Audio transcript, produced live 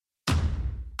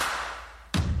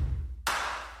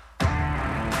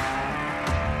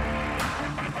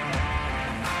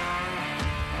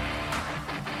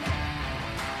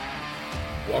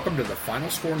Welcome to the Final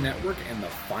Score Network and the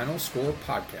Final Score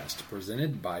Podcast,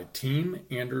 presented by Team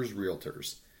Anders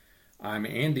Realtors. I'm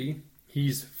Andy.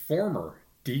 He's former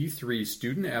D3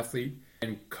 student athlete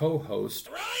and co-host.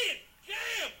 Ryan,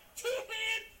 jam!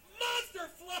 Two-hand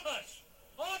monster flush!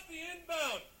 Off the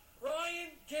inbound.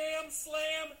 Ryan, cam,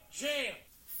 slam, jam.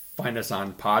 Find us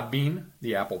on Podbean,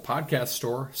 the Apple Podcast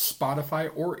Store, Spotify,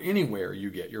 or anywhere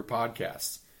you get your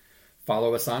podcasts.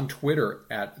 Follow us on Twitter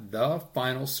at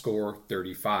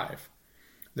TheFinalScore35.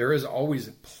 There is always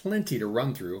plenty to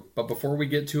run through, but before we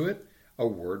get to it, a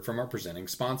word from our presenting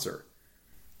sponsor.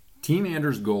 Team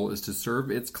Anders' goal is to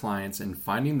serve its clients in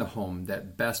finding the home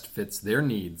that best fits their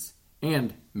needs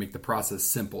and make the process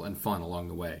simple and fun along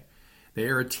the way. They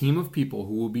are a team of people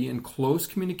who will be in close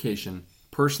communication,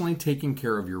 personally taking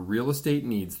care of your real estate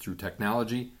needs through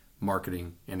technology,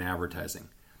 marketing, and advertising.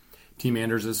 Team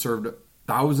Anders has served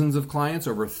thousands of clients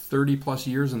over 30 plus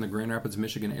years in the Grand Rapids,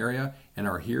 Michigan area and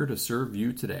are here to serve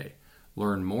you today.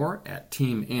 Learn more at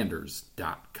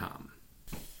teamanders.com.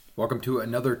 Welcome to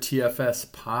another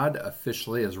TFS pod,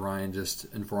 officially, as Ryan just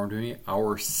informed me,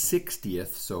 our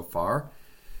 60th so far.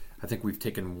 I think we've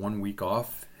taken 1 week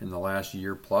off in the last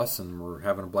year plus, and we're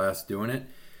having a blast doing it.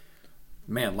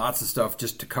 Man, lots of stuff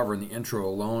just to cover in the intro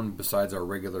alone besides our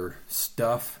regular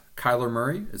stuff. Kyler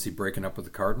Murray, is he breaking up with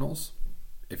the Cardinals?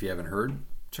 If you haven't heard,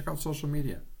 check out social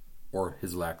media, or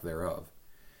his lack thereof.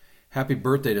 Happy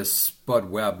birthday to Spud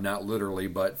Webb, not literally,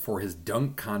 but for his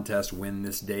dunk contest win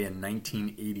this day in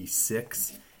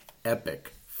 1986.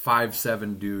 Epic.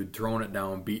 5'7" dude, throwing it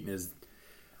down, beating his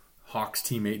Hawks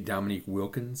teammate Dominique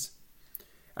Wilkins.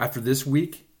 After this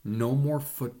week, no more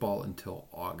football until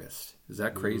August. Is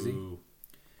that crazy? Ooh.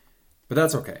 But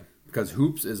that's okay, because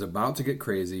hoops is about to get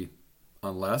crazy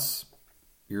unless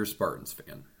you're a Spartans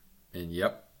fan. And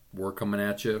yep, we're coming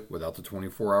at you without the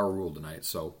 24-hour rule tonight,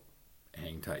 so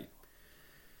hang tight.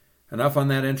 Enough on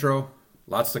that intro.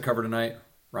 Lots to cover tonight.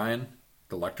 Ryan,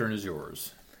 the lectern is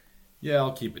yours. Yeah,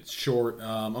 I'll keep it short.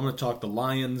 I'm going to talk the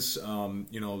Lions.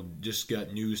 Just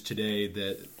got news today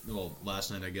that,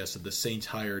 last night I guess, that the Saints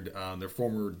hired their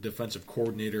former defensive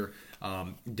coordinator,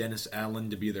 Dennis Allen,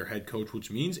 to be their head coach, which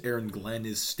means Aaron Glenn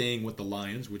is staying with the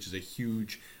Lions, which is a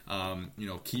huge,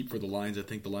 keep for the Lions. I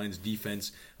think the Lions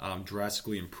defense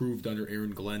drastically improved under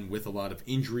Aaron Glenn with a lot of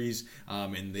injuries,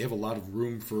 and they have a lot of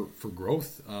room for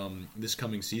growth this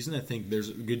coming season. I think there's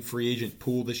a good free agent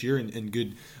pool this year and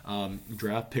good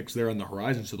draft picks there on the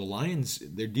horizon. So the Lions,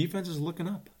 their defense is looking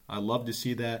up. I love to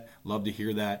see that, love to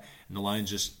hear that. And the Lions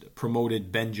just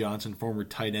promoted Ben Johnson, former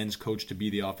tight ends coach, to be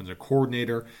the offensive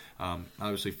coordinator.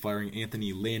 Obviously firing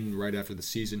Anthony Lynn right after the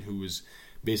season, who was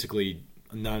basically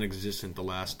non-existent the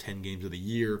last 10 games of the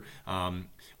year,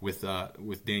 with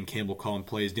Dan Campbell calling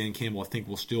plays. Dan Campbell, I think,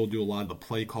 will still do a lot of the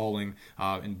play calling,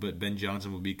 but Ben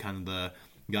Johnson will be kind of the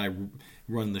guy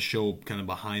running the show kind of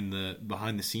behind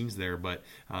the scenes there. But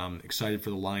excited for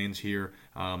the Lions here.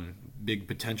 Big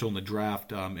potential in the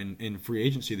draft and in free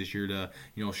agency this year to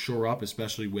shore up,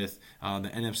 especially with the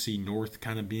NFC North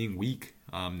kind of being weak.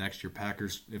 Next year,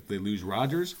 Packers, if they lose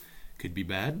Rodgers, could be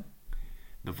bad.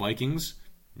 The Vikings,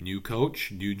 new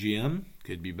coach, new GM,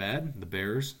 could be bad. The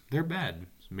Bears, they're bad.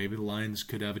 So maybe the Lions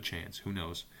could have a chance. Who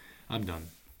knows? I'm done.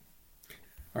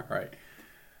 All right.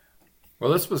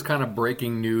 Well, this was kind of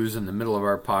breaking news in the middle of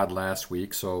our pod last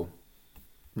week, so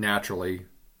naturally,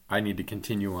 I need to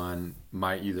continue on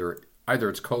my either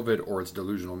it's COVID or it's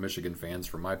delusional Michigan fans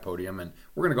for my podium, and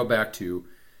we're going to go back to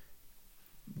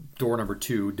door number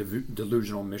 2,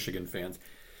 delusional Michigan fans,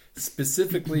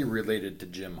 specifically related to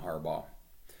Jim Harbaugh.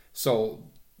 So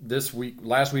last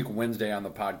week, Wednesday on the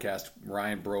podcast,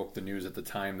 Ryan broke the news at the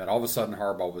time that all of a sudden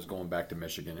Harbaugh was going back to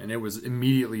Michigan. And it was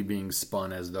immediately being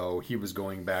spun as though he was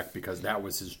going back because that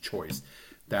was his choice.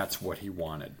 That's what he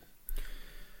wanted.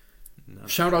 No.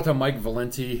 Shout out to Mike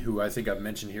Valenti, who I think I've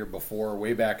mentioned here before,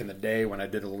 way back in the day when I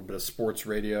did a little bit of sports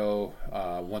radio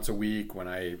once a week, when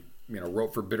I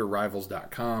wrote for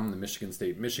bitterrivals.com, the Michigan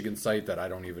State Michigan site that I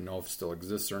don't even know if still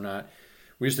exists or not.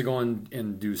 We used to go in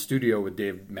and do studio with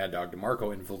Dave Mad Dog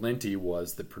DeMarco, and Valenti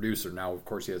was the producer. Now, of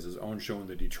course, he has his own show in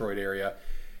the Detroit area.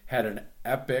 Had an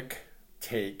epic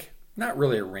take, not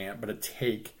really a rant, but a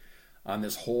take on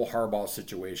this whole Harbaugh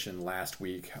situation last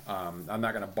week. I'm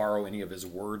not going to borrow any of his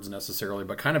words necessarily,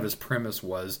 but kind of his premise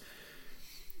was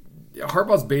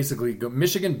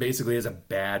Michigan basically has a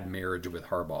bad marriage with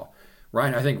Harbaugh.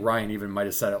 I think Ryan even might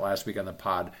have said it last week on the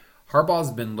pod. Harbaugh's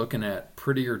been looking at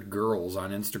prettier girls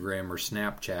on Instagram or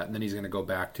Snapchat, and then he's going to go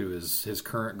back to his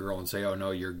current girl and say, oh,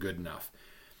 no, you're good enough.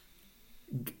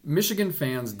 Michigan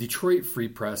fans, Detroit Free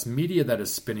Press, media that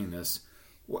is spinning this,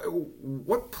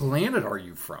 what planet are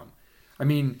you from? I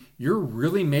mean, you're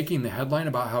really making the headline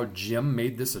about how Jim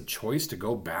made this a choice to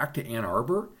go back to Ann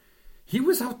Arbor? He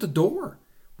was out the door.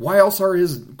 Why else are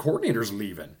his coordinators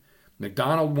leaving?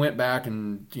 McDonald went back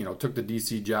and, took the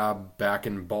DC job back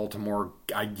in Baltimore.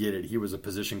 I get it. He was a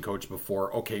position coach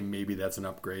before. Okay, maybe that's an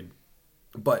upgrade.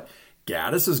 But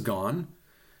Gaddis is gone.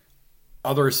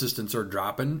 Other assistants are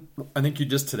dropping. I think you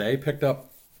just today picked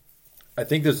up, I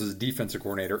think this is a defensive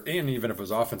coordinator, and even if it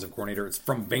was offensive coordinator, it's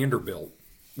from Vanderbilt,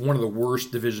 one of the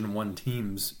worst Division I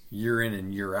teams year in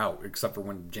and year out, except for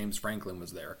when James Franklin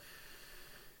was there.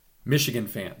 Michigan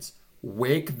fans,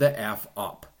 wake the F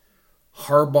up.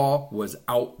 Harbaugh was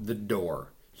out the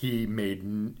door. He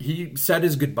said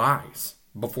his goodbyes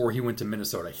before he went to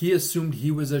Minnesota. He assumed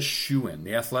he was a shoo-in.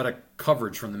 The athletic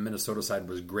coverage from the Minnesota side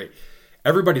was great.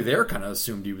 Everybody there kind of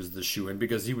assumed he was the shoo-in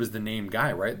because he was the named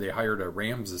guy, right? They hired a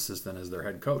Rams assistant as their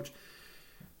head coach.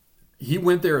 He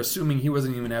went there assuming he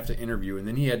wasn't even have to interview, and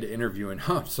then he had to interview, and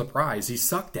surprise, he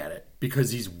sucked at it because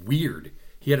he's weird.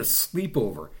 He had a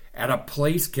sleepover at a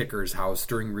place kicker's house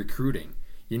during recruiting.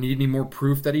 You need any more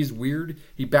proof that he's weird?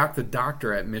 He backed the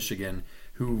doctor at Michigan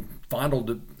who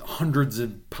fondled hundreds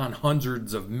upon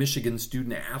hundreds of Michigan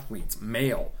student athletes,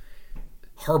 male.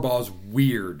 Harbaugh's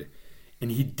weird,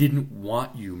 and he didn't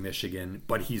want you, Michigan,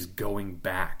 but he's going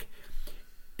back.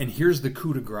 And here's the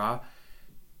coup de grace.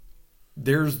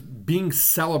 There's being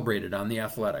celebrated on the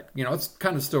Athletic. It's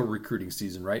kind of still recruiting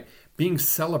season, right? Being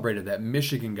celebrated that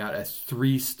Michigan got a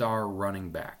 3-star running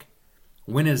back.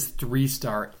 When has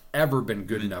 3-star ever been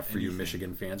good enough for you,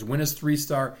 Michigan fans? When has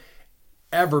 3-star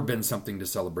ever been something to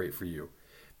celebrate for you?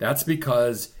 That's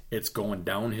because it's going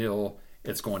downhill.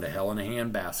 It's going to hell in a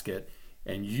handbasket.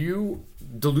 And you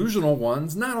delusional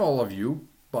ones, not all of you,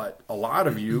 but a lot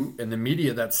of you in the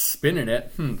media that's spinning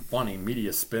it, funny,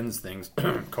 media spins things,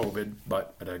 COVID,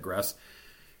 but I digress.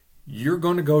 You're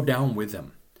going to go down with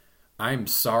him. I'm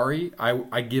sorry.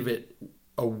 I give it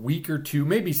a week or two,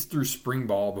 maybe through spring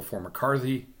ball before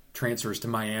McCarthy transfers to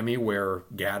Miami where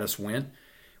Gaddis went,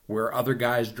 where other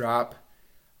guys drop.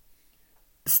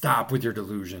 Stop with your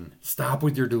delusion. Stop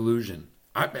with your delusion.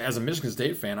 As a Michigan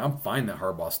State fan, I'm fine that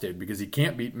Harbaugh stayed because he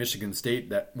can't beat Michigan State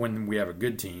that when we have a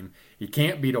good team. He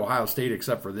can't beat Ohio State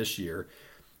except for this year.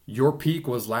 Your peak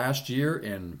was last year,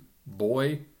 and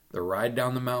boy, the ride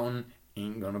down the mountain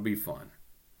ain't going to be fun.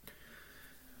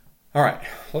 All right,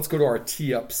 let's go to our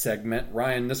tee-up segment.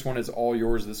 Ryan, this one is all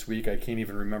yours this week. I can't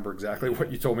even remember exactly what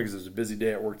you told me because it was a busy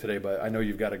day at work today, but I know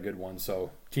you've got a good one.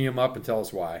 So tee him up and tell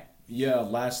us why. Yeah,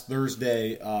 last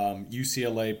Thursday,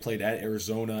 UCLA played at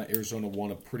Arizona. Arizona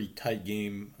won a pretty tight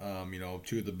game.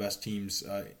 Two of the best teams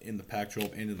in the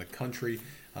Pac-12 and in the country.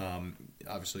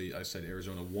 Obviously, I said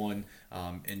Arizona won.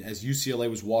 And as UCLA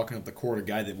was walking up the court, a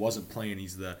guy that wasn't playing,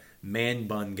 he's the man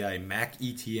bun guy, Mac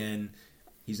Etienne.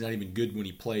 He's not even good when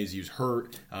he plays. He was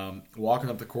hurt. Walking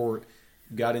up the court,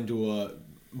 got into a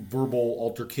verbal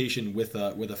altercation with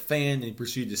a fan, and he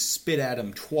proceeded to spit at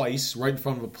him twice right in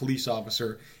front of a police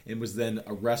officer and was then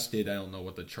arrested. I don't know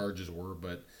what the charges were,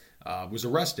 but was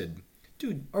arrested.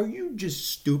 Dude, are you just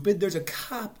stupid? There's a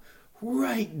cop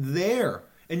right there,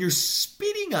 and you're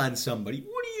spitting on somebody.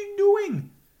 What are you doing?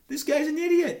 This guy's an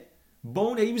idiot.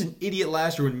 Bonehead. He was an idiot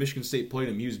last year when Michigan State played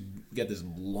him. He got this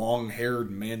long-haired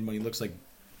man, but he looks like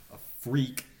a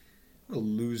freak. What a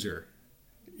loser.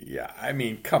 Yeah, I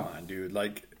mean, come on, dude.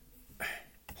 Like,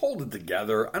 hold it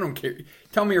together. I don't care.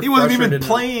 Tell me you're he wasn't frustrated. Even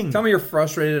playing. Tell me you're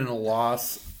frustrated in a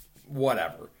loss.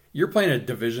 Whatever. You're playing a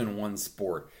Division I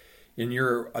sport, and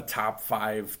you're a top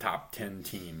 5, top 10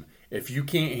 team. If you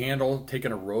can't handle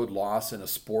taking a road loss in a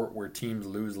sport where teams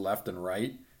lose left and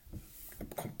right,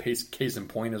 case in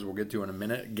point, as we'll get to in a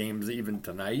minute, games even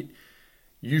tonight,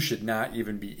 you should not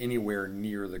even be anywhere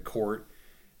near the court.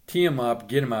 Tee him up,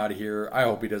 get him out of here. I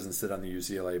hope he doesn't sit on the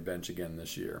UCLA bench again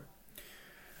this year.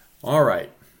 All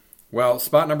right. Well,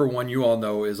 spot number 1, you all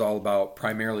know, is all about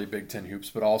primarily Big Ten hoops,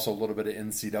 but also a little bit of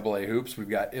NCAA hoops. We've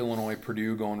got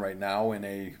Illinois-Purdue going right now in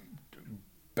a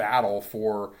battle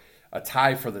for a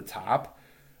tie for the top.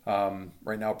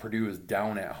 Right now, Purdue is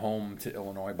down at home to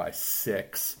Illinois by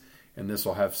 6, and this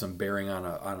will have some bearing on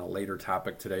a later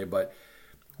topic today, but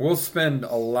we'll spend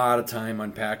a lot of time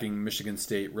unpacking Michigan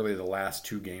State, really the last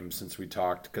 2 games since we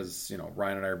talked, because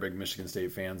Ryan and I are big Michigan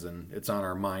State fans, and it's on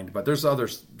our mind. But there's other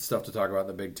stuff to talk about in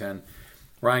the Big Ten.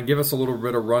 Ryan, give us a little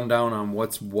bit of rundown on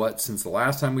what's what since the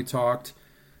last time we talked.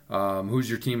 Who's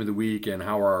your team of the week, and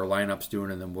how are our lineups doing?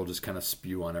 And then we'll just kind of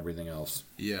spew on everything else.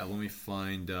 Yeah, let me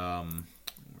find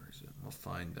where is it? I'll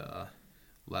find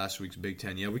last week's Big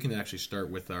Ten. Yeah, we can actually start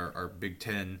with our Big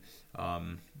Ten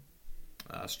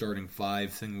starting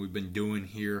five thing we've been doing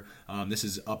here. This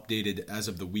is updated as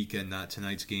of the weekend, not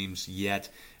tonight's games yet.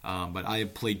 But I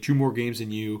have played 2 more games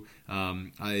than you.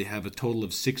 I have a total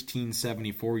of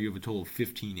 1674. You have a total of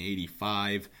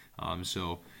 1585.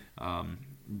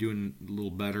 Doing a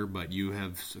little better, but you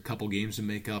have a couple games to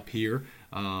make up here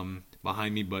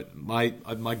behind me. But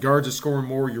my guards are scoring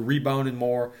more. You're rebounding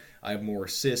more. I have more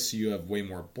assists. You have way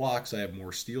more blocks. I have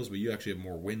more steals, but you actually have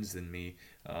more wins than me.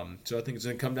 So I think it's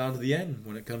going to come down to the end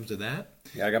when it comes to that.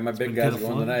 Yeah, I got my big guys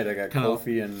going tonight. I got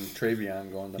Kofi and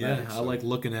Travion going tonight. Yeah, I like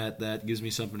looking at that. It gives me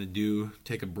something to do.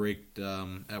 Take a break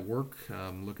at work,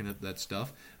 looking at that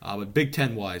stuff. But Big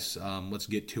Ten-wise, let's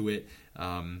get to it.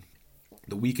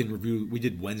 The weekend review, we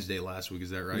did Wednesday last week, is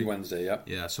that right? Wednesday, yep.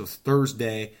 Yeah, so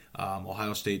Thursday,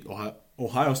 Ohio State,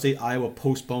 Iowa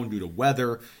postponed due to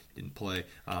weather. Didn't play.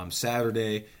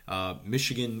 Saturday,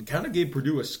 Michigan kind of gave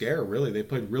Purdue a scare, really. They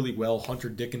played really well. Hunter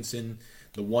Dickinson,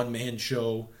 the one-man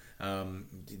show,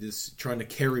 just trying to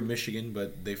carry Michigan,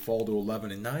 but they fall to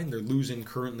 11-9. They're losing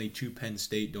currently to Penn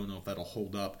State. Don't know if that'll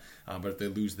hold up, but if they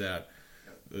lose that,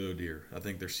 oh dear, I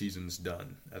think their season's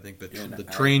done. I think the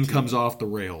train comes off the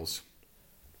rails.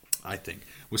 I think.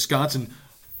 Wisconsin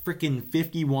freaking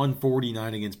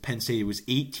 51-49 against Penn State. It was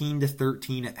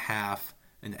 18-13 at half.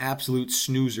 An absolute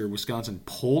snoozer. Wisconsin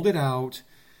pulled it out.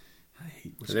 I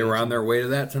hate Wisconsin. They were on their way to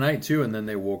that tonight, too, and then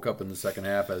they woke up in the second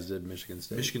half, as did Michigan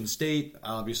State. Michigan State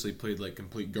obviously played like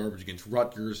complete garbage against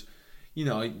Rutgers. You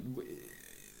know,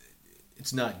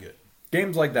 it's not good.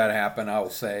 Games like that happen, I'll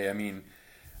say. I mean,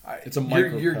 it's a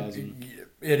microcosm.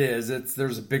 It is.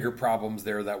 There's bigger problems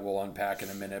there that we'll unpack in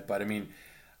a minute, but I mean,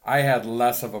 I had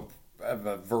less of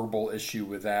a verbal issue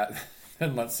with that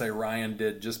than, let's say, Ryan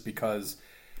did, just because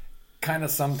kind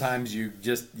of sometimes you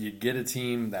get a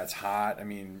team that's hot. I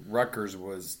mean, Rutgers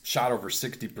was shot over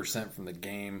 60% from the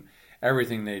game.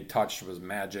 Everything they touched was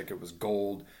magic. It was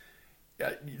gold.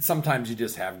 Sometimes you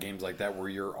just have games like that where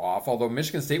you're off. Although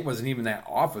Michigan State wasn't even that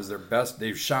off. It was their best.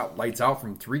 They've shot lights out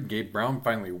from 3. Gabe Brown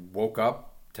finally woke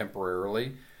up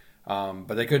temporarily.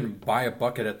 But they couldn't buy a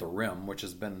bucket at the rim, which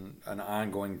has been an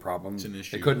ongoing problem. It's an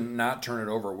issue. They couldn't not turn it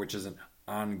over, which is an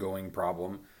ongoing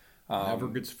problem. Never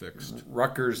gets fixed.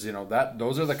 Rutgers,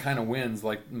 those are the kind of wins,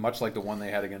 much like the one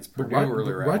they had against Purdue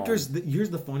earlier. Rutgers, here's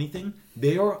the funny thing: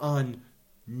 they are on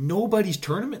nobody's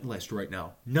tournament list right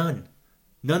now. None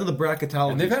of the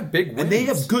bracketologists. And they've had big wins, and they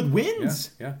have good wins.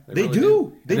 Yeah, they really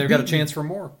do. They've got a chance for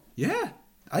more. Yeah,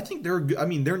 I think they're. I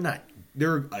mean, they're not.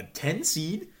 They're a 10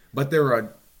 seed, but they're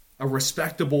a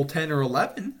respectable 10 or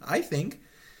 11, I think.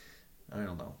 I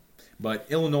don't know. But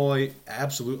Illinois,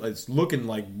 absolutely, it's looking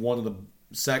like one of the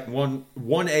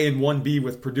 1A and 1B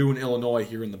with Purdue and Illinois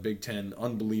here in the Big Ten.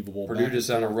 Unbelievable. Purdue just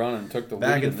on a run and took the lead.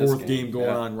 Back and forth game going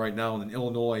on right now. And then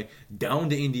Illinois down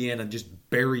to Indiana just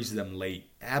buries them late.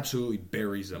 Absolutely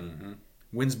buries them. Mm-hmm.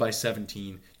 Wins by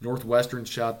 17. Northwestern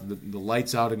shot the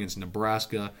lights out against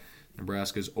Nebraska.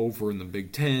 Nebraska's over in the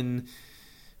Big Ten.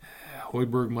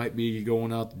 Hoiberg might be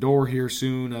going out the door here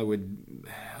soon.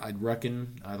 I'd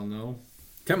reckon. I don't know.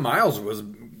 Tim Miles was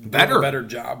better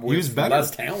job with he was better. Less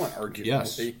talent, arguably.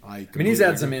 Yes, I mean, he's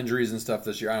had some injuries and stuff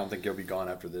this year. I don't think he'll be gone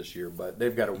after this year, but they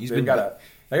got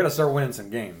to start winning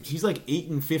some games. He's like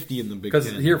 8-50 in the Big Ten. Because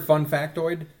here, fun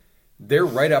factoid, they're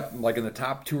right up like in the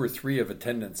top 2 or 3 of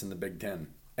attendance in the Big Ten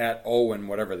at 0 and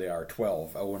whatever they are,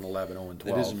 12, 0 and 11, 0 and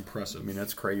 12. That is impressive. I mean,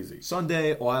 that's crazy.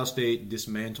 Sunday, Ohio State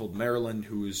dismantled Maryland,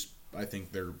 who is, I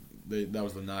think that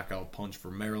was the knockout punch for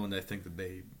Maryland. I think that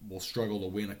they will struggle to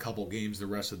win a couple games the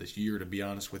rest of this year, to be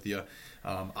honest with you.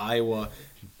 Iowa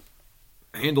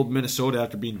handled Minnesota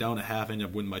after being down a half, ended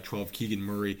up winning by 12. Keegan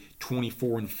Murray,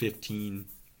 24-15.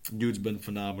 Dude's been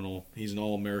phenomenal. He's an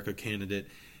All-America candidate.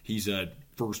 He's a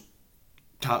first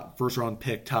round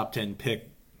pick, top 10 pick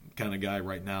kind of guy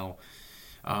right now.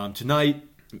 Tonight,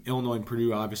 Illinois and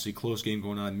Purdue, obviously close game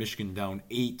going on. Michigan down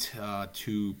 8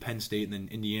 to Penn State, and then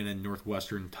Indiana and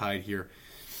Northwestern tied here.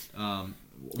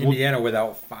 Indiana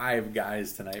without 5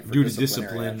 guys tonight for due to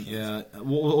discipline. Yeah,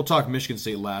 we'll talk Michigan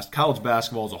State last. College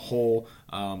basketball as a whole.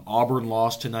 Auburn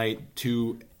lost tonight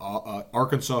to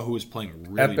Arkansas, who is playing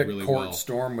really, Epic really court well.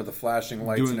 Storm with the flashing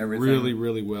lights Doing and everything. really,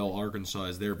 really well. Arkansas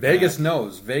is there. Vegas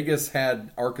knows. Vegas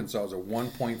had Arkansas as a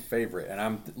 1-point favorite, and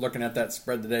I'm looking at that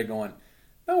spread today going,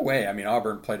 no way. I mean,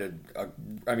 Auburn played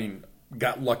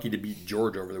got lucky to beat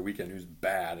Georgia over the weekend, who's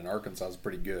bad, and Arkansas is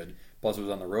pretty good. Plus, it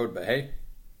was on the road, but hey,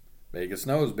 Vegas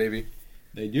knows, baby.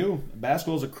 They do.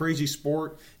 Basketball is a crazy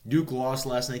sport. Duke lost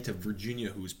last night to Virginia,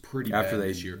 who's pretty bad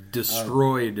this year.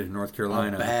 Destroyed North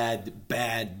Carolina. A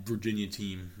bad Virginia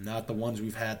team. Not the ones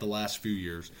we've had the last few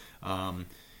years.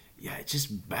 It's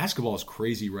just basketball is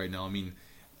crazy right now. I mean,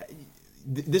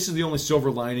 this is the only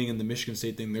silver lining in the Michigan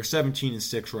State thing. They're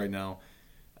 17-6 right now.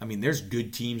 I mean, there's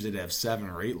good teams that have 7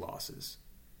 or 8 losses.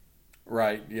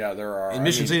 Right, yeah, there are. And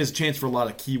Michigan State has a chance for a lot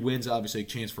of key wins, obviously a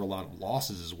chance for a lot of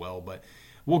losses as well, but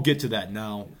we'll get to that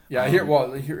now. Yeah,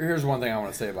 here's one thing I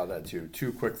want to say about that too.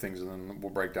 2 quick things, and then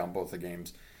we'll break down both the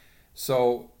games.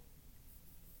 So,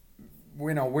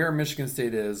 we know where Michigan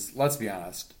State is. Let's be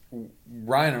honest.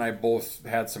 Ryan and I both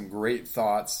had some great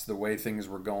thoughts the way things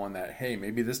were going that, hey,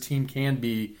 maybe this team can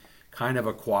be kind of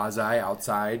a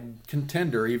quasi-outside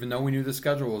contender, even though we knew the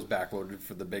schedule was backloaded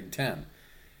for the Big Ten.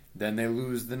 Then they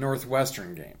lose the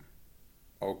Northwestern game.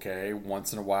 Okay,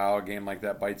 once in a while a game like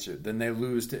that bites you. Then they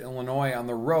lose to Illinois on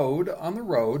the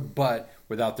road, but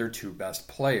without their 2 best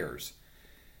players.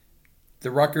 The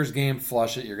Rutgers game,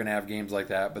 flush it, you're going to have games like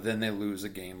that, but then they lose a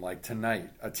game like tonight,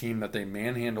 a team that they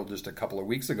manhandled just a couple of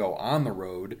weeks ago on the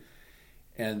road,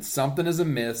 and something is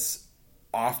amiss.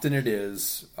 Often it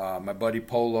is. My buddy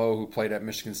Polo, who played at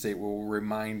Michigan State, will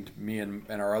remind me and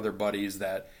our other buddies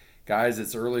that, guys,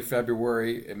 it's early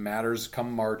February. It matters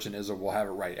come March, and Izzo will have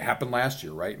it right. It happened last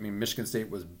year, right? I mean, Michigan State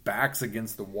was backs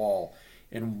against the wall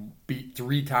and beat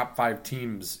 3 top 5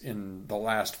 teams in the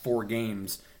last 4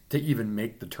 games to even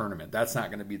make the tournament. That's not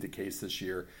going to be the case this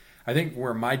year. I think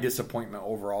where my disappointment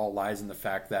overall lies in the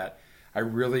fact that I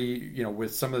really,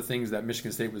 with some of the things that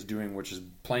Michigan State was doing, which is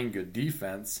playing good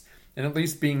defense, and at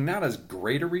least being not as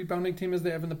great a rebounding team as they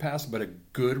have in the past, but a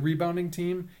good rebounding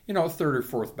team, 3rd or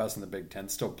 4th best in the Big Ten,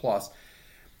 still plus.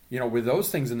 With those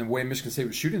things and the way Michigan State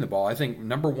was shooting the ball, I think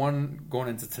number 1 going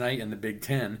into tonight in the Big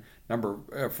Ten, for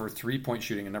 3-point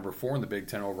shooting, and number 4 in the Big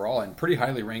Ten overall, and pretty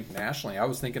highly ranked nationally. I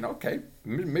was thinking, okay,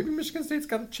 maybe Michigan State's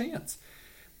got a chance.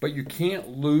 But you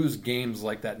can't lose games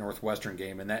like that Northwestern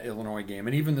game and that Illinois game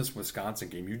and even this Wisconsin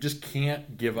game. You just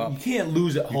can't give up. You can't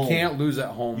lose at home. You can't lose at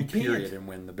home, period, and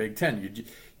win the Big Ten.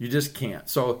 You just can't.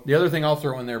 So the other thing I'll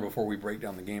throw in there before we break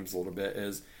down the games a little bit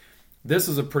is this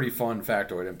is a pretty fun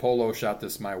factoid, and Polo shot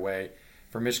this my way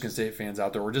for Michigan State fans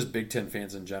out there, or just Big Ten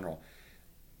fans in general.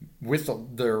 With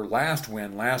their last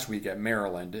win last week at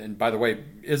Maryland, and by the way,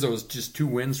 Izzo's just 2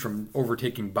 wins from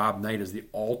overtaking Bob Knight as the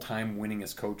all-time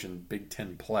winningest coach in Big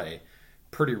Ten play.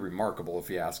 Pretty remarkable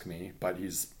if you ask me, but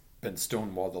he's been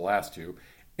stonewalled the last 2.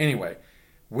 Anyway,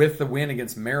 with the win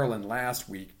against Maryland last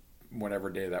week, whatever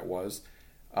day that was,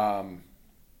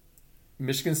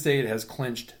 Michigan State has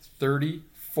clinched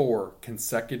 34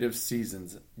 consecutive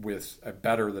seasons with a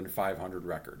better than 500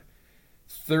 record.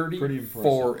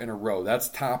 34 in a row. That's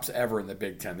tops ever in the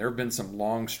Big Ten. There have been some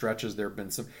long stretches. There have been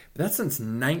some, but that's since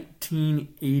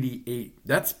 1988.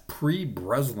 That's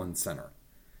pre-Breslin Center.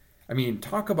 I mean,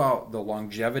 talk about the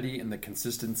longevity and the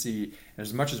consistency. And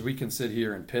as much as we can sit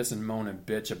here and piss and moan and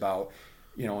bitch about,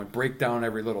 and break down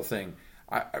every little thing,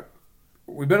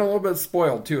 we've been a little bit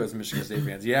spoiled too as Michigan State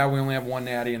fans. Yeah, we only have 1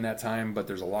 natty in that time, but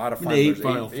there's a lot of eight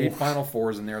Final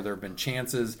Fours in there. There have been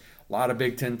chances. A lot of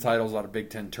Big Ten titles, a lot of Big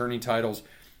Ten tourney titles.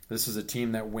 This is a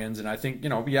team that wins, and I think,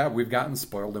 we've gotten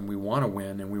spoiled, and we want to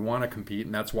win, and we want to compete,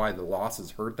 and that's why the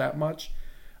losses hurt that much.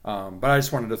 But I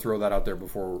just wanted to throw that out there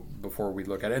before we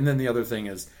look at it. And then the other thing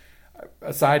is,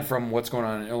 aside from what's going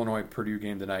on in Illinois-Purdue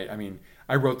game tonight, I mean,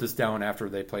 I wrote this down after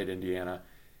they played Indiana.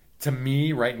 To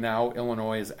me, right now,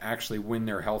 Illinois is actually, when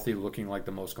they're healthy, looking like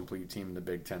the most complete team in the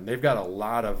Big Ten. They've got a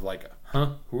lot of,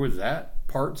 who is that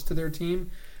parts to their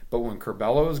team. But when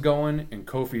Curbelo is going and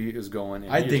Kofi is going,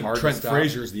 and I think Trent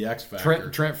Frazier is the X factor.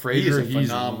 Trent Frazier,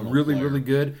 he's really, player. really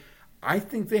good. I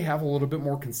think they have a little bit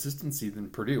more consistency than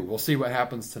Purdue. We'll see what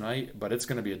happens tonight, but it's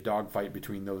going to be a dogfight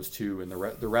between those two, and the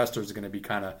rest is going to be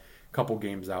kind of a couple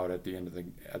games out at the end of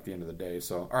the day.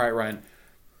 So, all right, Ryan,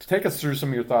 take us through some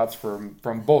of your thoughts from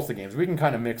both the games. We can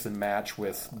kind of mix and match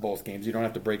with both games. You don't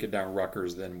have to break it down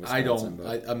Rutgers then Wisconsin.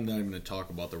 I'm not even going to talk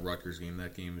about the Rutgers game.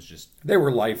 That game was just... They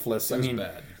were lifeless. It was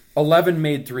bad. 11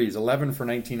 made threes. 11 for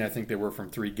 19, I think they were from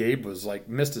 3. Gabe was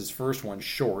missed his first one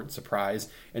short, surprise,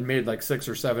 and made 6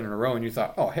 or 7 in a row. And you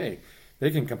thought, oh, hey,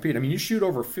 they can compete. I mean, you shoot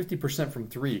over 50% from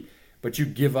 3, but you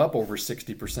give up over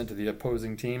 60% to the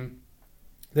opposing team.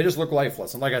 They just look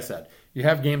lifeless. And like I said, you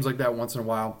have games like that once in a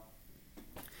while.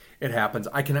 It happens.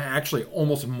 I can actually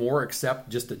almost more accept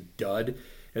just a dud.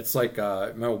 It's like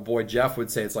my old boy Jeff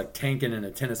would say, it's like tanking in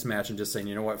a tennis match and just saying,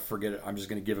 you know what, forget it. I'm just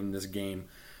going to give him this game.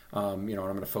 And I'm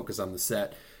going to focus on the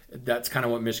set. That's kind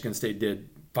of what Michigan State did.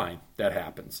 Fine, that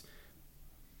happens.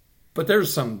 But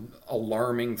there's some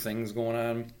alarming things going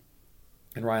on.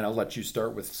 And Ryan, I'll let you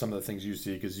start with some of the things you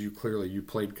see, because you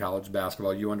played college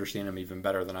basketball. You understand them even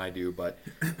better than I do. But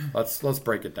let's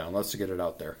break it down. Let's get it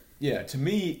out there. Yeah, to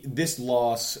me, this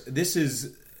loss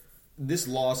is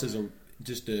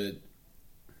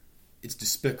it's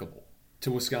despicable.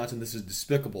 To Wisconsin, this is a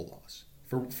despicable loss.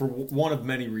 for one of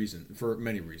many reasons. For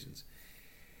many reasons,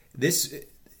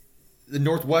 the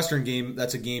Northwestern game,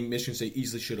 that's a game Michigan State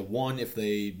easily should have won. If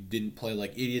they didn't play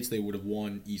like idiots, they would have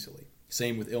won easily.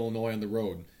 Same with Illinois on the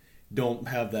road. Don't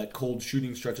have that cold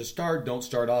shooting stretch to start. Don't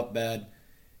start off bad.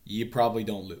 You probably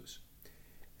don't lose.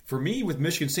 For me, with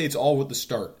Michigan State, it's all with the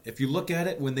start. If you look at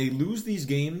it, when they lose these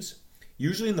games,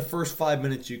 usually in the first 5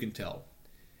 minutes you can tell.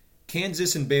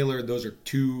 Kansas and Baylor, those are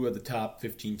two of the top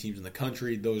 15 teams in the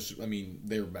country.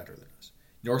 They're better than us.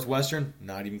 Northwestern,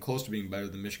 not even close to being better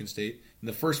than Michigan State. In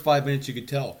the first 5 minutes, you could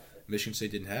tell Michigan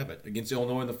State didn't have it. Against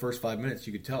Illinois in the first 5 minutes,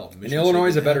 you could tell. And Illinois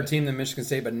is a better team than Michigan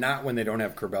State, but not when they don't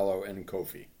have Curbelo and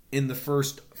Kofi. In the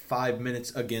first 5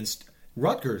 minutes against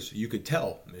Rutgers, you could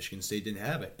tell Michigan State didn't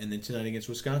have it. And then tonight against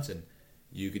Wisconsin,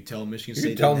 you could tell Michigan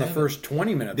State didn't have it. You could tell in the first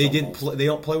 20 minutes. They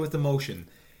don't play with emotion.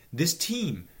 This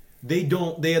team, they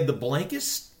have the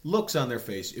blankest looks on their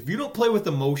face. If you don't play with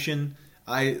emotion,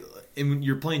 and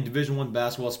you're playing Division I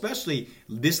basketball, especially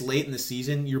this late in the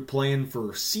season, you're playing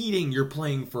for seeding, you're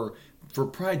playing for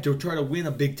pride to try to win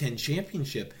a Big Ten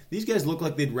championship. These guys look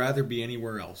like they'd rather be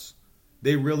anywhere else.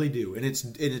 They really do, and it's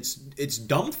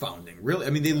dumbfounding. Really,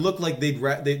 I mean, they look like they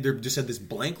just had this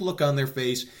blank look on their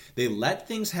face. They let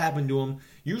things happen to them.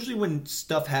 Usually, when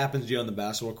stuff happens to you on the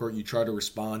basketball court, you try to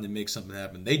respond and make something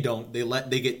happen. They don't.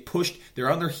 They get pushed. They're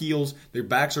on their heels. Their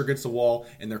backs are against the wall,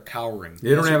 and they're cowering.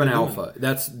 They don't have an alpha.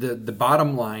 That's the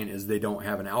bottom line. Is they don't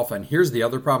have an alpha. And here's the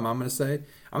other problem. I'm going to say.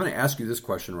 I'm going to ask you this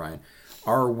question, Ryan.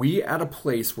 Are we at a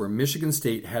place where Michigan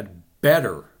State had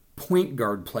better point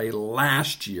guard play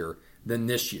last year than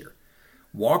this year?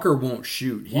 Walker won't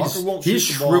shoot. He's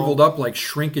shriveled up like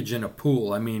shrinkage in a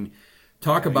pool. I mean,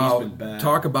 talk about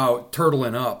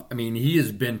turtling up. I mean, he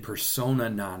has been persona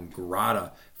non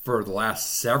grata for the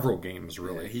last several games,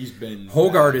 really. Yeah, he's been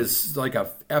Hoggard bad. is like a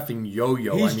effing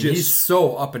yo-yo. He's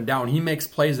so up and down. He makes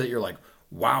plays that you're like,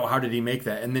 wow, how did he make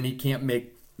that? And then he can't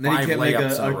make five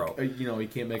layups in a row. He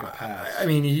can't make a pass. I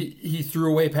mean, he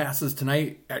threw away passes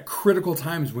tonight at critical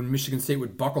times when Michigan State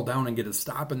would buckle down and get a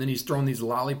stop, and then he's throwing these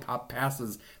lollipop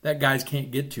passes that guys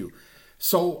can't get to.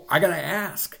 So I got to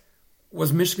ask,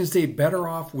 was Michigan State better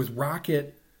off with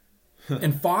Rocket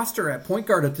and Foster at point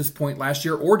guard at this point last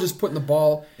year, or just putting the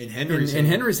ball in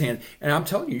Henry's hand? And I'm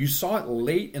telling you, you saw it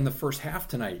late in the first half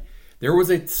tonight. There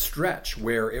was a stretch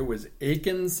where it was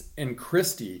Akins and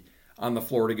Christie on the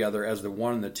floor together as the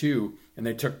 1 and the 2, and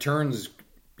they took turns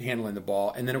handling the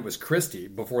ball, and then it was Christie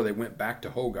before they went back to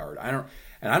Hoggard.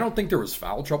 I don't think there was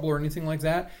foul trouble or anything like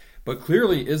that, but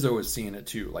clearly Izzo is seeing it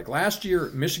too. Like last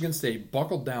year, Michigan State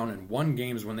buckled down and won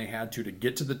games when they had to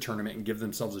get to the tournament and give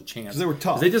themselves a chance. They were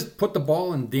tough. They just put the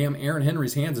ball in damn Aaron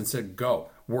Henry's hands and said, go,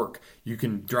 work. You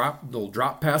can they'll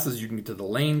drop passes, you can get to the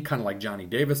lane, kind of like Johnny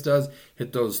Davis does,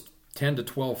 hit those 10 to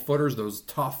 12 footers, those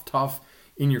tough,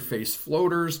 in-your-face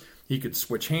floaters. He could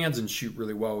switch hands and shoot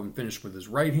really well and finish with his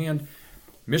right hand.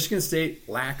 Michigan State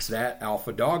lacks that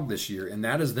alpha dog this year, and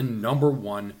that is the number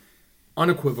one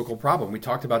unequivocal problem. We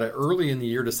talked about it early in the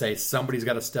year to say somebody's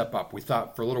got to step up. We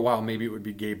thought for a little while maybe it would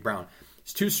be Gabe Brown.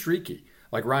 He's too streaky.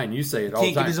 Like Ryan, you say it all the time.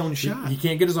 He can't get his own shot. He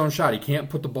can't get his own shot. He can't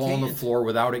put the ball on the floor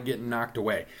without it getting knocked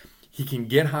away. He can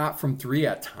get hot from three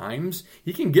at times.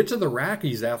 He can get to the rack.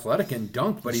 He's athletic and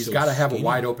dunk, but he's got to have a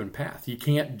wide open path. He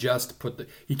can't just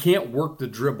he can't work the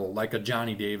dribble like a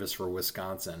Johnny Davis for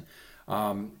Wisconsin.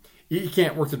 He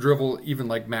can't work the dribble even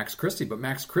like Max Christie, but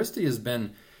Max Christie has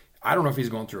been, I don't know if he's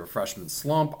going through a freshman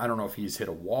slump. I don't know if he's hit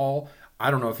a wall. I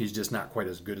don't know if he's just not quite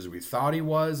as good as we thought he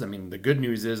was. I mean, the good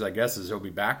news is, I guess, is he'll be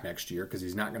back next year because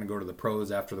he's not going to go to the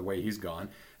pros after the way he's gone.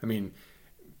 I mean,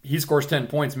 he scores 10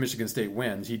 points, Michigan State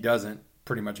wins. He doesn't,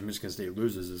 pretty much Michigan State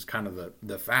loses is kind of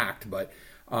the fact. But,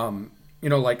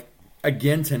 like,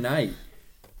 again tonight,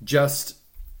 just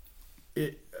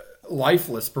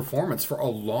lifeless performance for a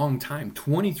long time.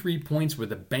 23 points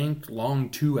with a banked long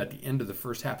 2 at the end of the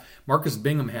first half. Marcus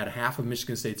Bingham had half of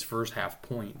Michigan State's first half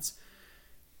points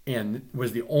and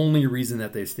was the only reason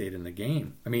that they stayed in the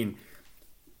game. I mean,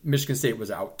 Michigan State was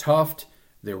out-toughed.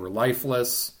 They were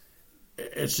lifeless.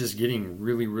 It's just getting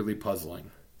really, really puzzling.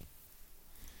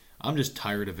 I'm just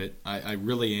tired of it. I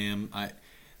really am.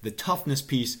 The toughness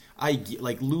piece,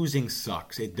 like losing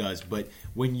sucks. It does. But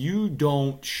when you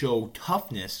don't show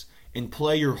toughness and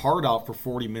play your heart out for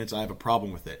 40 minutes, I have a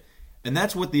problem with it. And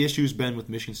that's what the issue's been with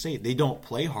Michigan State. They don't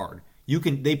play hard.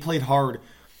 They played hard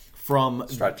from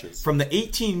stretches. From the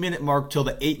 18-minute mark till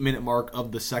the 8-minute mark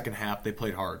of the second half, they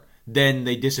played hard. Then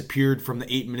they disappeared from the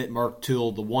 8-minute mark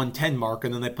till the 1:10 mark,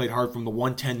 and then they played hard from the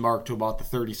 1:10 mark to about the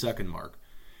 30-second mark.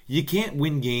 You can't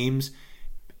win games,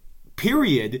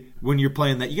 period, when you're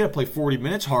playing that. You got to play 40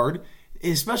 minutes hard,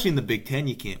 especially in the Big Ten.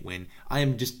 You can't win. I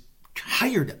am just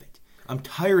tired of it. I'm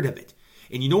tired of it.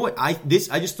 And you know what? I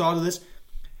just thought of this.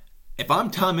 If I'm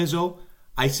Tom Izzo,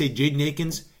 I say, Jaden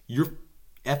Akins, you're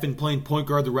effing playing point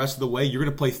guard the rest of the way. You're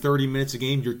going to play 30 minutes a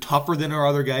game. You're tougher than our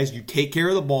other guys. You take care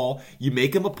of the ball. You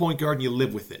make him a point guard and you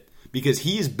live with it. Because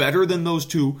he is better than those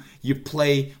two. You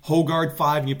play Hogard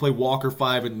 5 and you play Walker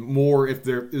 5 and more if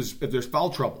there's foul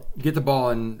trouble. Get the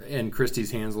ball in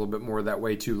Christie's hands a little bit more that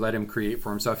way too. Let him create for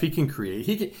himself. He can create.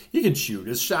 He can shoot.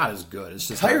 His shot is good. It's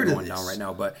just tired not going down right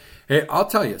now. But hey, I'll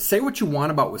tell you. Say what you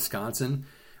want about Wisconsin,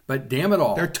 but damn it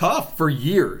all, they're tough. For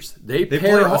years, they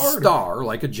pair a star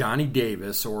like a Johnny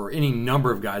Davis or any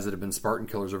number of guys that have been Spartan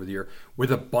killers over the year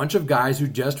with a bunch of guys who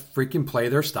just freaking play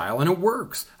their style, and it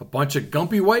works. A bunch of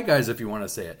gumpy white guys, if you want to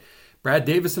say it. Brad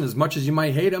Davison, as much as you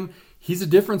might hate him, he's a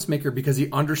difference maker because he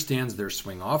understands their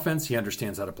swing offense. He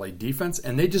understands how to play defense,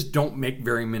 and they just don't make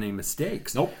very many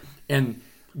mistakes. Nope. And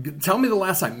tell me the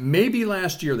last time, maybe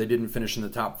last year they didn't finish in the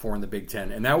top 4 in the Big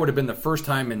Ten, and that would have been the first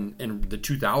time in the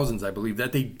 2000s, I believe,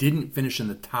 that they didn't finish in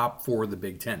the top 4 of the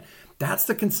Big Ten. That's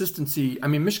the consistency. I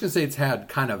mean, Michigan State's had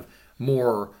kind of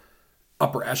more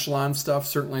upper echelon stuff,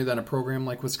 certainly, than a program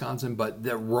like Wisconsin, but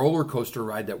the roller coaster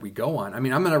ride that we go on. I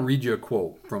mean, I'm going to read you a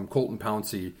quote from Colton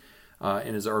Pouncey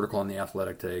in his article on The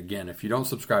Athletic today. Again, if you don't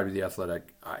subscribe to The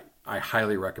Athletic, I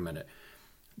highly recommend it.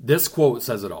 This quote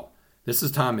says it all. This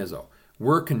is Tom Izzo.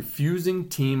 We're a confusing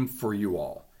team for you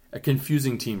all. A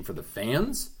confusing team for the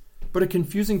fans, but a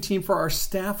confusing team for our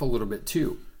staff a little bit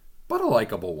too. But a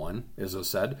likable one, Izzo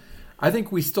said. I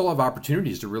think we still have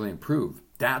opportunities to really improve.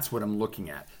 That's what I'm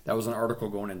looking at. That was an article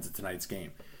going into tonight's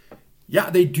game. Yeah,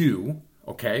 they do.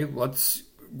 Okay,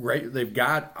 great. They've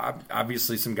got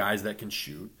obviously some guys that can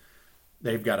shoot.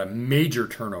 They've got a major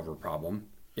turnover problem.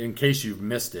 In case you've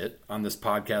missed it on this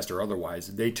podcast or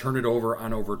otherwise, they turn it over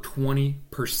on over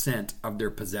 20% of their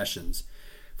possessions.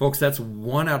 Folks, that's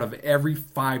 1 out of every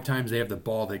 5 times they have the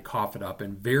ball, they cough it up,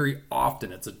 and very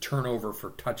often it's a turnover for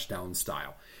touchdown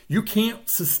style. You can't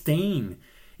sustain,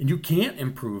 and you can't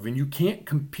improve, and you can't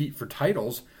compete for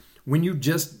titles when you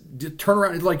just turn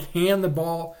around and like hand the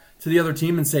ball to the other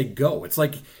team and say go. It's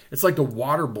like the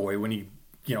water boy when he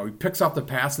picks off the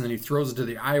pass and then he throws it to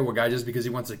the Iowa guy just because he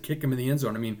wants to kick him in the end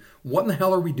zone. I mean, what in the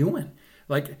hell are we doing?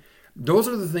 Like, those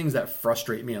are the things that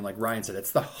frustrate me. And like Ryan said,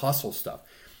 it's the hustle stuff.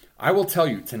 I will tell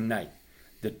you tonight,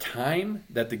 the time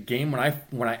that the game,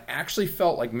 when I actually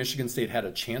felt like Michigan State had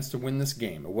a chance to win this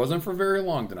game, it wasn't for very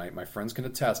long tonight. My friends can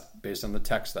attest based on the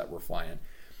texts that were flying.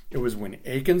 It was when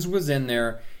Akins was in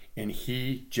there and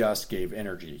he just gave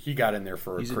energy. He got in there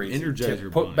for a crazy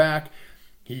tip, put back.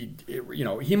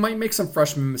 He might make some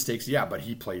freshman mistakes, yeah, but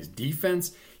he plays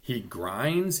defense. He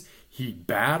grinds. He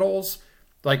battles.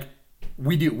 Like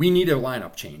we do. We need a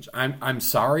lineup change. I'm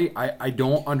sorry. I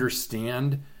don't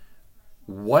understand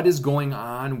what is going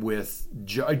on with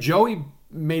Joey.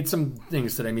 Made some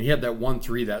things today. I mean, he had that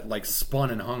 1-3 that like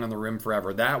spun and hung on the rim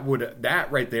forever. That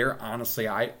right there, honestly,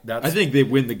 I think they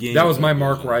win the game. That was my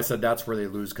mark where I said that's where they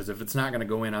lose, because if it's not going to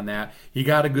go in on that, he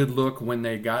got a good look when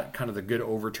they got kind of the good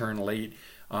overturn late.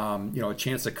 A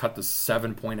chance to cut the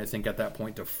 7-point, I think, at that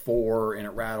point to 4, and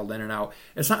it rattled in and out.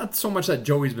 It's not so much that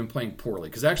Joey's been playing poorly,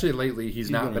 because actually lately he's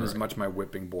not been as much my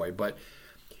whipping boy, but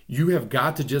you have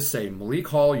got to just say, Malik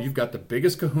Hall, you've got the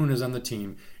biggest kahunas on the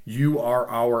team. You are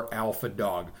our alpha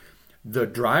dog. The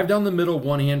drive down the middle,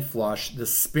 one-hand flush, the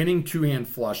spinning two-hand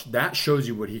flush, that shows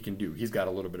you what he can do. He's got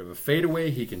a little bit of a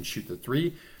fadeaway. He can shoot the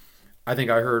 3. I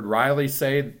think I heard Riley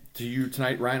say to you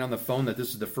tonight, Ryan, on the phone, that this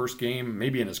is the first game,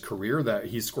 maybe in his career, that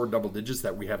he's scored double digits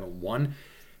that we haven't won.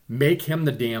 Make him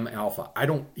the damn alpha.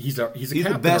 He's a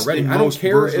captain already. I don't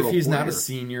care if he's not a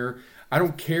senior. I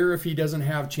don't care if he doesn't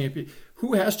have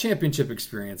who has championship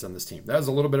experience on this team. That was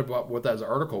a little bit about what that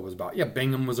article was about. Yeah,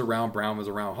 Bingham was around, Brown was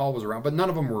around, Hall was around, but none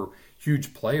of them were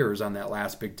huge players on that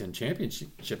last Big Ten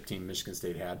championship team Michigan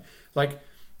State had. Like,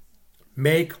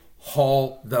 make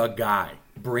Hall the guy.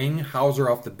 Bring Hauser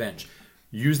off the bench.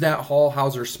 Use that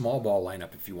Hall-Hauser small ball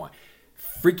lineup if you want.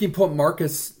 Freaking put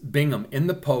Marcus Bingham in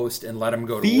the post and let him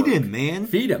go to work. Feed him, man.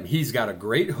 Feed him. He's got a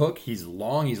great hook. He's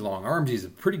long arms. He's a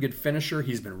pretty good finisher.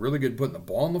 He's been really good putting the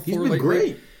ball on the floor lately. He's been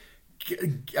great.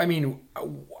 I mean,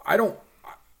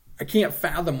 I can't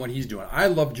fathom what he's doing. I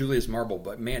love Julius Marble,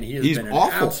 but man, he's been an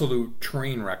absolute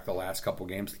train wreck the last couple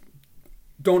games.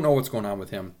 Don't know what's going on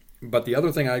with him. But the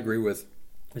other thing I agree with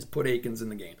is put Akins in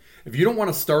the game. If you don't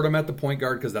want to start him at the point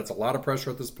guard, because that's a lot of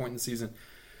pressure at this point in the season,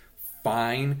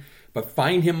 fine. But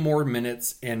find him more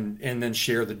minutes and then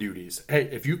share the duties. Hey,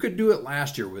 if you could do it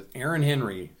last year with Aaron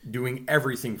Henry doing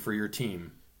everything for your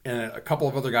team, and a couple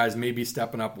of other guys maybe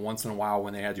stepping up once in a while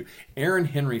when they had to. Aaron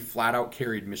Henry flat out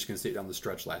carried Michigan State down the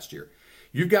stretch last year.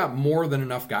 You've got more than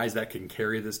enough guys that can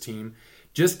carry this team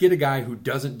Just get a guy who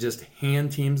doesn't just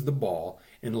hand teams the ball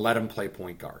and let him play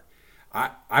point guard.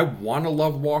 I want to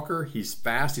love Walker. He's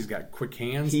fast. He's got quick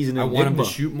hands. He's an I want him to enigma.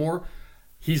 shoot more.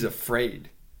 He's afraid.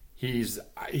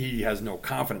 He has no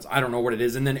confidence. I don't know what it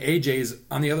is. And then AJ's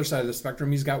on the other side of the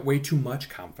spectrum. He's got way too much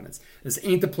confidence. This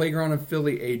ain't the playground in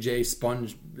Philly. AJ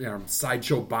sponge,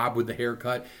 sideshow Bob with the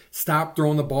haircut. Stop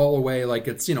throwing the ball away like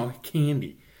it's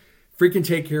candy. Freaking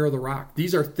take care of the rock.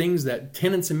 These are things that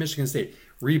tenants in Michigan State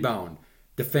rebound,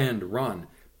 defend, run.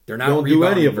 They're not Don't do any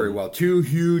rebounding of very them. well. 2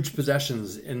 huge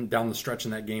possessions down the stretch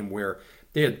in that game where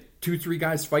they had 2-3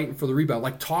 guys fighting for the rebound.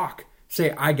 Like, talk.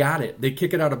 Say, I got it. They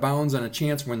kick it out of bounds on a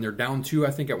chance when they're down 2,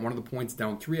 I think, at one of the points,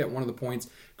 down 3 at one of the points.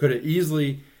 Could have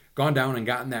easily gone down and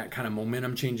gotten that kind of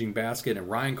momentum-changing basket. And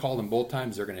Ryan called them both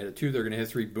times. They're going to hit 2. They're going to hit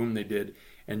 3. Boom, they did.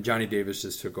 And Johnny Davis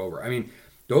just took over. I mean,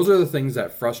 those are the things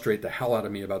that frustrate the hell out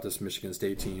of me about this Michigan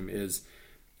State team is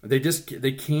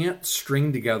they can't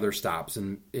string together stops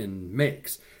and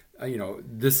makes.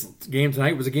 This game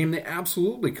tonight was a game they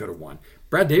absolutely could have won.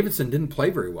 Brad Davidson didn't play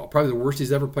very well. Probably the worst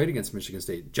he's ever played against Michigan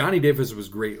State. Johnny Davis was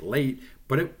great late,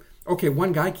 but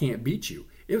one guy can't beat you.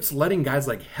 It's letting guys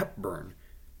like Hepburn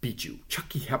beat you.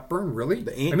 Chucky Hepburn, really?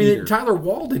 The anteater. Tyler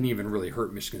Wall didn't even really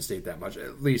hurt Michigan State that much,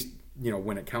 at least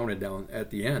when it counted down at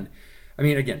the end. I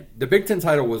mean, again, the Big Ten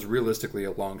title was realistically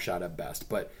a long shot at best,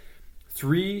 but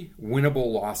 3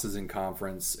 winnable losses in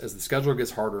conference as the schedule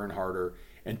gets harder and harder,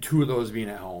 and 2 of those being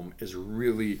at home is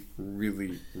really,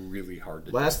 really, really hard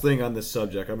to do. Last thing on this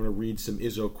subject, I'm going to read some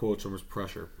Izzo quotes from his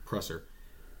presser.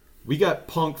 We got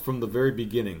punked from the very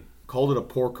beginning. Called it a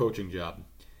poor coaching job.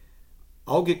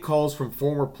 I'll get calls from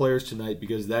former players tonight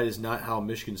because that is not how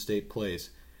Michigan State plays.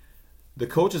 The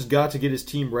coach has got to get his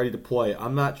team ready to play.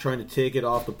 I'm not trying to take it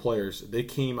off the players. They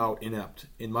came out inept,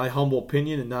 in my humble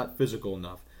opinion, and not physical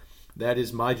enough. That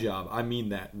is my job. I mean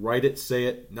that. Write it, say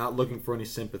it, not looking for any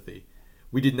sympathy.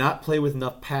 We did not play with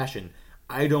enough passion.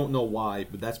 I don't know why,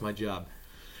 but that's my job.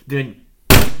 Then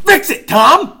fix it,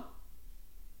 Tom!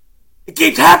 It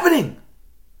keeps happening!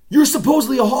 You're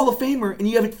supposedly a Hall of Famer, and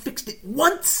you haven't fixed it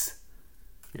once!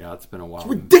 Yeah, it's been a while. It's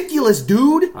ridiculous,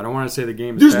 dude! I don't want to say the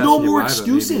game is There's passing no you more by, but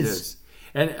maybe it excuses. is.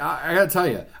 And I got to tell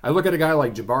you, I look at a guy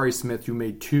like Jabari Smith who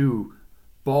made 2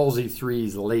 ballsy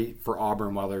threes late for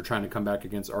Auburn while they were trying to come back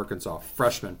against Arkansas.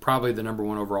 Freshman, probably the number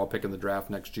 1 overall pick in the draft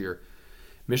next year.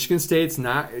 Michigan State's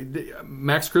not.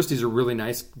 Max Christie's a really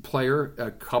nice player,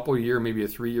 a couple year, maybe a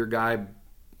 3-year guy,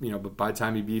 but by the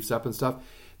time he beefs up and stuff.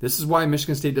 This is why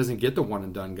Michigan State doesn't get the one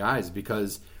and done guys,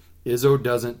 because Izzo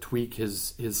doesn't tweak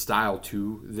his style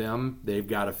to them. They've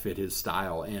got to fit his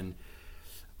style. And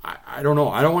I don't know.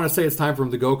 I don't want to say it's time for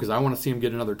him to go because I want to see him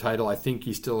get another title. I think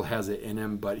he still has it in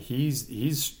him, but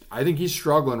I think he's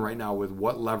struggling right now with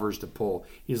what levers to pull.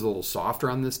 He's a little softer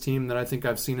on this team than I think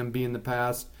I've seen him be in the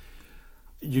past.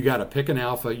 You got to pick an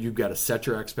alpha. You've got to set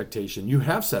your expectation. You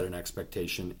have set an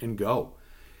expectation and go.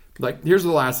 Like, here's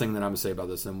the last thing that I'm going to say about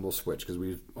this, and we'll switch because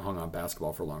we've hung on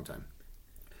basketball for a long time.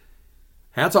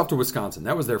 Hats off to Wisconsin.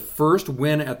 That was their first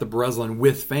win at the Breslin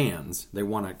with fans. They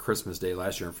won at Christmas Day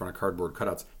last year in front of cardboard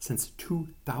cutouts since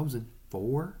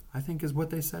 2004, I think is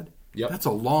what they said. Yep. That's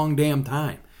a long damn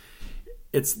time.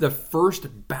 It's the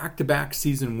first back-to-back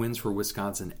season wins for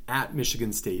Wisconsin at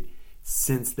Michigan State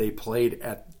since they played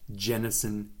at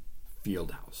Jennison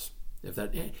Fieldhouse.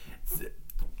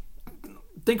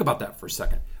 Think about that for a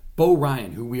second. Bo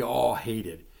Ryan, who we all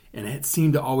hated, and it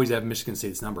seemed to always have Michigan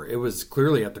State's number. It was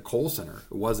clearly at the Kohl Center.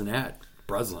 It wasn't at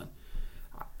Breslin.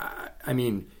 I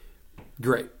mean,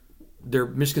 great.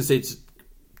 Michigan State's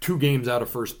 2 games out of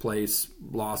first place,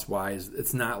 loss-wise.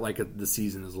 It's not like the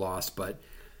season is lost, but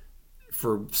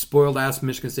for spoiled-ass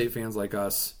Michigan State fans like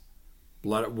us,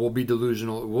 we'll be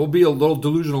delusional. We'll be a little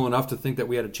delusional enough to think that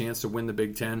we had a chance to win the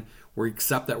Big Ten. We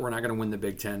accept that we're not going to win the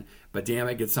Big Ten, but damn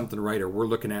it, get something right, or we're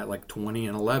looking at like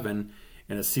 20-11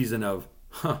 in a season of,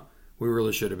 we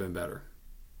really should have been better.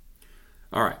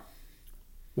 All right.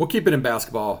 We'll keep it in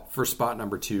basketball for spot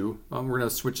number 2. We're going to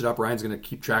switch it up. Ryan's going to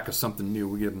keep track of something new.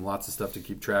 We give him lots of stuff to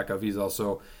keep track of. He's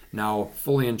also now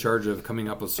fully in charge of coming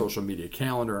up with social media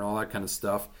calendar and all that kind of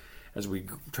stuff as we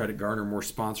try to garner more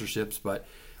sponsorships, but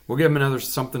we'll give him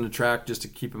something to track just to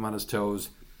keep him on his toes.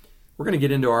 We're going to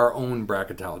get into our own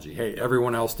bracketology. Hey,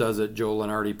 everyone else does it. Joe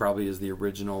Lenardi probably is the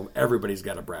original. Everybody's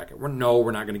got a bracket. We're not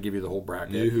going to give you the whole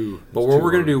bracket. But what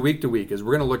we're going to do week to week is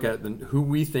we're going to look at who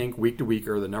we think week to week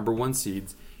are the number 1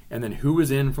 seeds, and then who is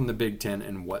in from the Big Ten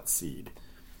and what seed.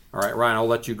 All right, Ryan, I'll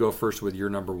let you go first with your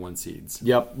number 1 seeds.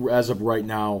 Yep, as of right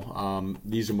now,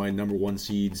 these are my number 1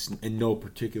 seeds in no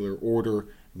particular order.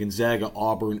 Gonzaga,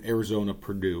 Auburn, Arizona,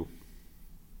 Purdue.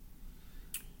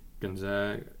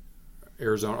 Gonzaga,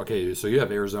 Arizona. Okay, so you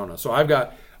have Arizona. So I've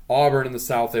got Auburn in the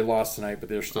South, they lost tonight, but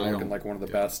they're still I looking don't- like one of the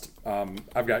yeah. best.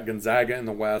 I've got Gonzaga in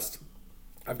the West.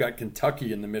 I've got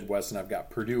Kentucky in the Midwest, and I've got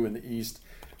Purdue in the East.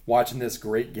 Watching this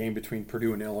great game between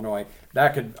Purdue and Illinois,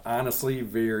 that could honestly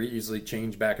very easily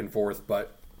change back and forth.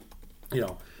 But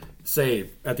say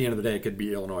at the end of the day, it could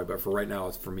be Illinois. But for right now,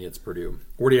 for me, it's Purdue.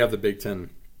 Where do you have the Big Ten?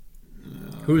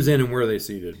 Who's in and where are they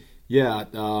seated? Yeah,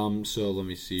 so let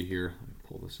me see here. Let me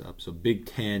pull this up. So Big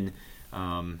Ten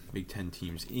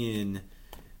teams in.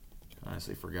 I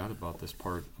honestly forgot about this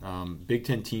part. Big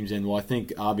Ten teams in. Well, I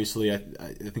think obviously I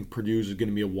think Purdue's is going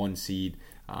to be a 1 seed.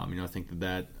 I think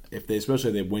that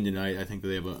especially if they win tonight, I think that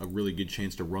they have a really good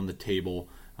chance to run the table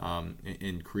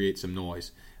and create some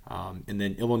noise. And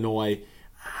then Illinois,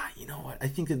 you know what? I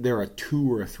think that they're a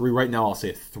 2 or a 3. Right now, I'll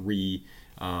say a 3.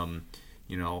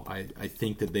 I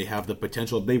think that they have the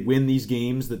potential. If they win these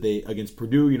games that they against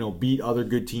Purdue, beat other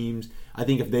good teams. I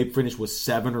think if they finish with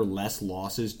 7 or less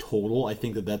losses total, I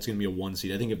think that that's going to be a 1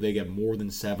 seed. I think if they get more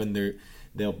than 7,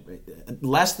 they'll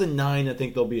less than 9. I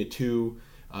think they'll be a 2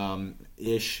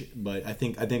 ish. But I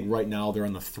think right now they're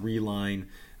on the 3 line,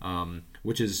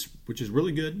 which is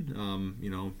really good.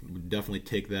 Would definitely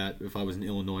take that if I was an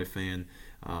Illinois fan.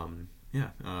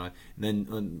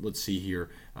 Then let's see here.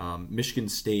 Michigan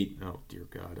State. Oh dear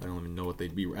God, I don't even know what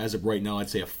they'd be. As of right now, I'd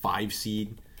say a 5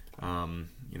 seed. I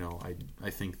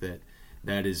think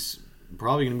that is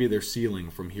probably going to be their ceiling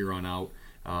from here on out.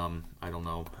 I don't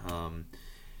know.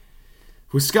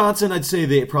 Wisconsin, I'd say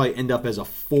they probably end up as a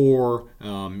 4.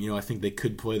 I think they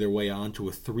could play their way onto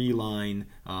a 3 line.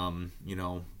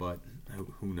 But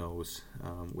who knows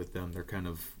with them? They're kind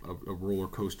of a roller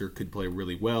coaster. Could play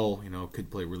really well,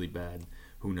 could play really bad.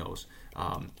 Who knows?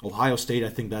 Ohio State, I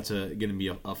think that's going to be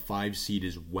a 5 seed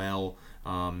as well.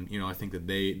 I think that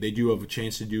they do have a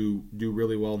chance to do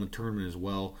really well in the tournament as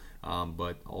well.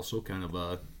 But also kind of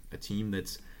a team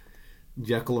that's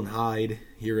Jekyll and Hyde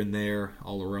here and there,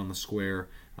 all around the square.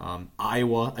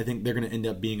 Iowa, I think they're going to end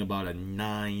up being about a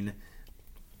 9,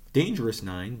 dangerous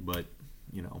 9, but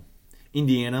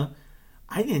Indiana.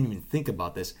 I didn't even think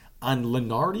about this. On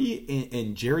Lenardi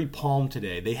and Jerry Palm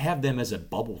today, they have them as a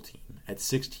bubble team at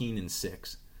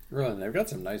 16-6. Really, they've got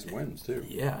some nice wins too.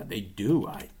 Yeah, they do.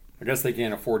 I guess they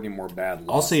can't afford any more bad losses.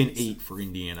 I'll say an 8 for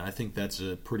Indiana. I think that's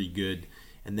a pretty good.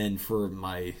 And then for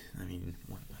I'm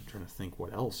trying to think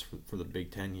what else for the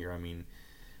Big Ten here.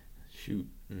 Shoot.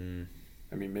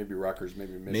 Maybe Rutgers,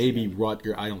 maybe Michigan. Maybe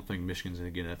Rutgers. I don't think Michigan's in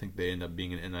again. I think they end up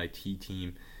being an NIT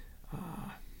team.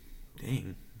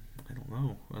 Dang. I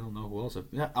don't know who else.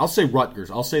 I'll say Rutgers.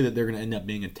 I'll say that they're going to end up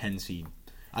being a 10 seed.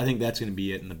 I think that's going to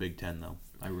be it in the Big Ten, though.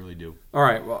 I really do. All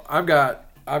right. Well, I've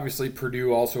got, obviously,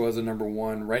 Purdue also as a number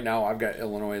 1. Right now, I've got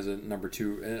Illinois as a number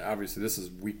 2. And obviously, this is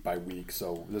week by week,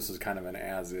 so this is kind of an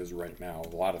as-is right now.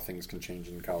 A lot of things can change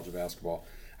in college basketball.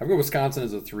 I've got Wisconsin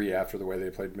as a 3 after the way they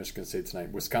played Michigan State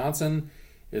tonight. Wisconsin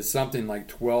is something like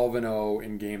 12-0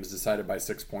 in games decided by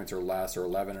 6 points or less, or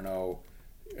 11-0.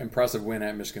 Impressive win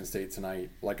at Michigan State tonight.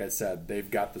 Like I said,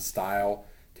 they've got the style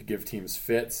to give teams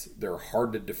fits. They're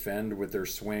hard to defend with their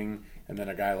swing, and then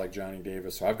a guy like Johnny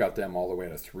Davis. So I've got them all the way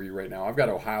at a 3 right now. I've got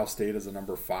Ohio State as a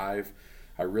number 5.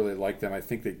 I really like them. I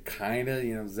think they kind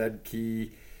of, Zed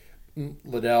Key,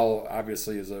 Liddell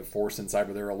obviously is a force inside,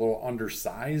 but they're a little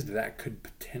undersized. That could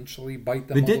potentially bite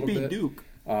them. They a did little beat bit. Duke.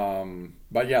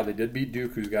 But yeah, they did beat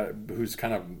Duke, who's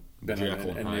kind of been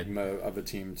Jekyll an and Hyde. enigma of a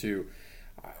team too.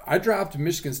 I dropped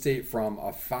Michigan State from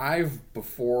a 5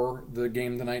 before the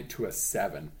game tonight to a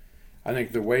 7. I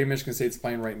think the way Michigan State's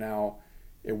playing right now,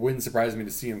 it wouldn't surprise me to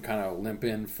see them kind of limp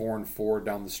in 4-4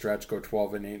 down the stretch, go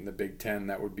 12-8 in the Big Ten.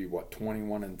 That would be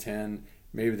 21-10.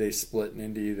 Maybe they split in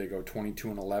Indy, they go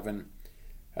 22-11.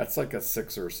 That's like a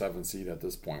 6 or 7 seed at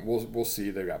this point. We'll see.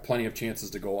 They've got plenty of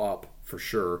chances to go up for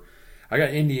sure. I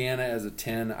got Indiana as a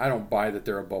 10. I don't buy that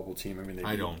they're a bubble team.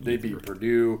 They beat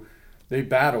Purdue. They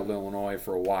battled Illinois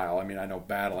for a while. I know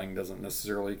battling doesn't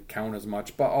necessarily count as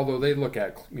much, but although they look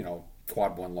at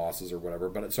quad 1 losses or whatever.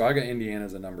 But so I got Indiana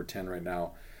as a number 10 right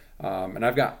now, and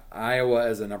I've got Iowa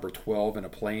as a number 12 in a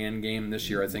play-in game this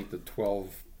year. I think the 2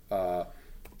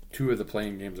 of the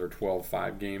play-in games are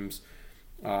 12-5 games,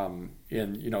 and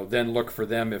then look for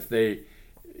them if they,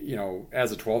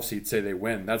 as a 12 seed, say they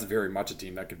win. That's very much a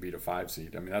team that could beat a 5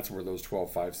 seed. That's where those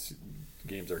 12-5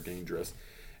 games are dangerous.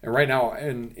 And right now,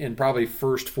 in probably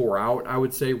first 4 out, I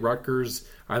would say Rutgers,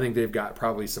 I think they've got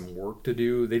probably some work to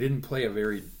do. They didn't play a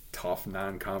very tough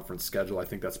non-conference schedule. I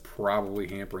think that's probably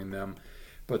hampering them.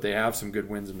 But they have some good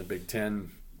wins in the Big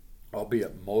Ten,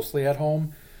 albeit mostly at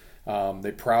home.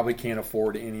 They probably can't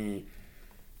afford any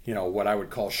what I would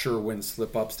call sure win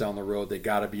slip ups down the road. They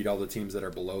got to beat all the teams that are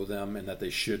below them and that they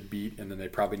should beat, and then they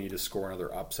probably need to score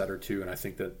another upset or two. And I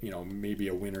think that maybe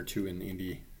a win or two in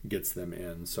Indy gets them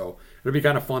in. So it'll be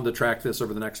kind of fun to track this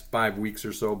over the next 5 weeks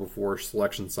or so before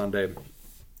Selection Sunday.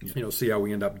 See how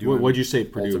we end up doing. What'd you say?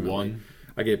 Purdue ultimately. 1?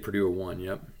 I gave Purdue a 1.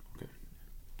 Yep. Okay.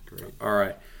 Great. All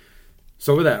right.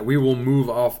 So with that, we will move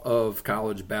off of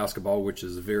college basketball, which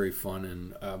is very fun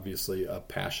and obviously a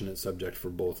passionate subject for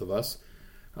both of us.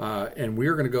 And we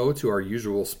are going to go to our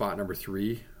usual spot number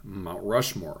 3, Mount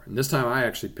Rushmore. And this time I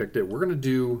actually picked it. We're going to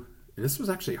do, and this was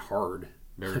actually hard.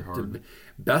 Very hard.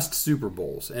 Best Super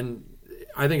Bowls. And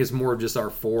I think it's more of just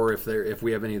our 4. If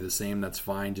we have any of the same, that's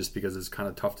fine, just because it's kind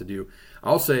of tough to do.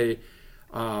 I'll say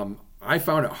I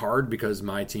found it hard because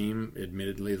my team,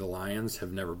 admittedly the Lions,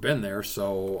 have never been there.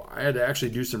 So I had to actually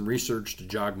do some research to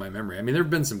jog my memory. I mean, there have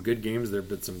been some good games. There have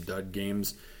been some dud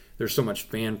games. There's so much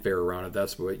fanfare around it.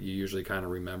 That's what you usually kind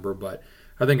of remember. But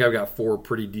I think I've got 4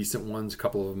 pretty decent ones. A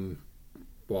couple of them,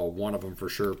 well, one of them for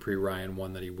sure, pre-Ryan,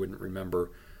 one that he wouldn't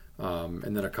remember.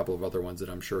 And then a couple of other ones that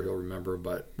I'm sure he'll remember.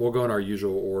 But we'll go in our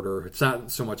usual order. It's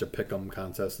not so much a pick-em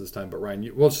contest this time. But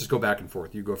Ryan, let's just go back and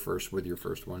forth. You go first with your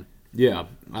first one. Yeah,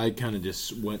 I kind of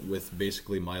just went with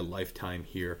basically my lifetime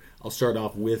here. I'll start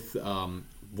off with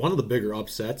one of the bigger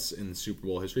upsets in Super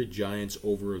Bowl history, Giants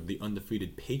over the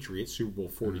undefeated Patriots, Super Bowl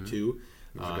 42.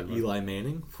 Eli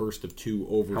Manning, first of 2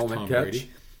 over helmet Tom catch.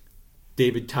 Brady.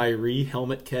 David Tyree,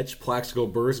 helmet catch, Plaxico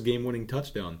Burress, game-winning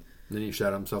touchdown. Then he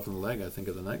shot himself in the leg, I think,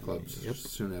 at the nightclubs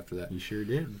soon after that. He sure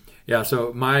did. Yeah,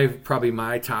 so probably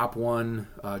my top one,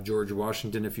 George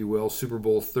Washington, if you will, Super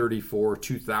Bowl 34,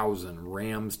 2000,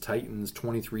 Rams, Titans,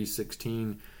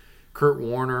 23-16. Kurt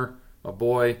Warner, a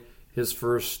boy, his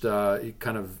first,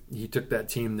 he took that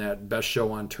team, that best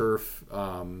show on turf,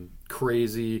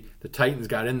 crazy. The Titans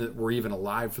got in, were even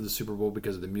alive for the Super Bowl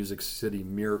because of the Music City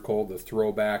Miracle, the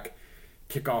throwback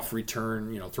kickoff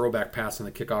return, throwback pass on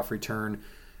the kickoff return,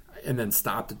 and then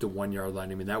stopped at the 1 yard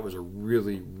line. I mean, that was a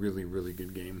really, really, really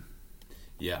good game.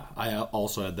 Yeah, I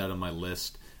also had that on my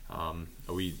list. Are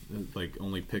we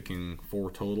only picking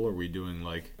 4 total? Or are we doing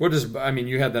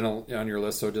you had that on your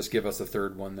list, so just give us a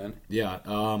third one then. Yeah,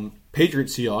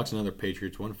 Patriots Seahawks, another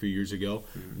Patriots one a few years ago.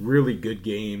 Really good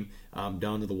game,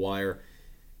 down to the wire.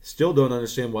 Still don't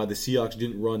understand why the Seahawks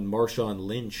didn't run Marshawn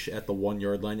Lynch at the 1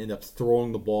 yard line. End up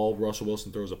throwing the ball. Russell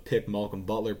Wilson throws a pick. Malcolm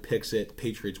Butler picks it.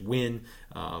 Patriots win.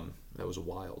 That was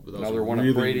wild. That Another was one really,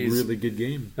 of Brady's really good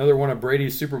game. Another one of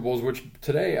Brady's Super Bowls, which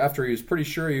today, after he was pretty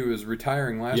sure he was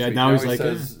retiring last week, now he's he like,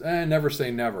 says, never say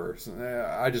never. So,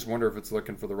 I just wonder if it's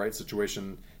looking for the right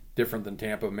situation, different than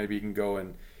Tampa. Maybe he can go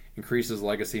and increase his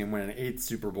legacy and win an 8th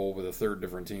Super Bowl with a 3rd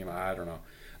different team. I don't know.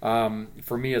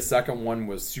 For me, a second one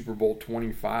was Super Bowl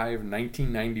 25,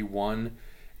 1991,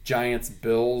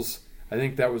 Giants-Bills. I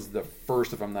think that was the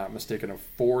first, if I'm not mistaken, of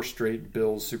 4 straight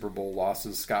Bills Super Bowl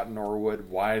losses. Scott Norwood,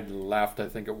 wide left, I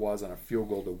think it was, on a field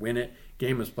goal to win it.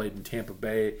 Game was played in Tampa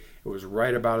Bay. It was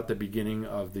right about at the beginning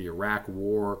of the Iraq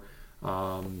War.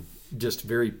 I just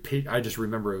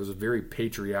remember it was very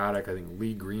patriotic. I think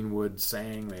Lee Greenwood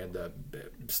sang. They had the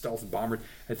stealth bombers.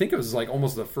 I think it was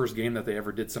almost the first game that they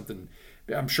ever did something.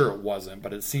 I'm sure it wasn't,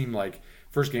 but it seemed like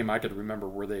first game I could remember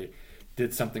where they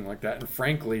did something like that. And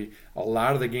frankly, a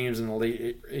lot of the games in the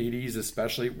late 80s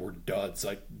especially were duds.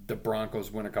 Like the Broncos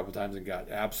went a couple times and got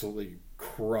absolutely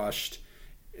crushed.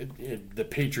 The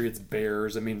Patriots,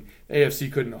 Bears. I mean,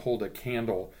 AFC couldn't hold a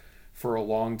candle for a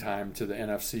long time to the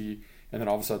NFC. And then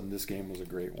all of a sudden, this game was a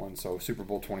great one. So Super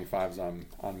Bowl 25 is on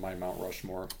my Mount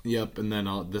Rushmore. Yep, and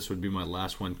then this would be my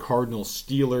last one. Cardinals,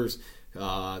 Steelers.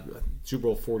 Super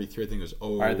Bowl 43, I think it was.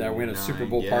 All right, that we had a Super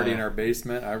Bowl party in our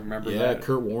basement. I remember that. Yeah,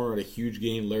 Kurt Warner had a huge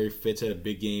game. Larry Fitz had a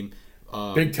big game.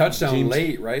 Big touchdown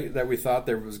late, right? That we thought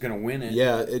they was going to win it.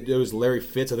 Yeah, it was Larry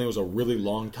Fitz. I think it was a really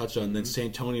long touchdown. And then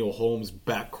Santonio Holmes,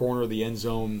 back corner of the end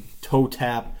zone, toe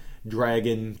tap,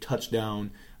 dragon,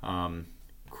 touchdown.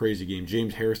 Crazy game.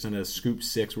 James Harrison has scoop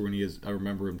 6 when I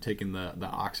remember him taking the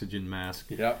oxygen mask.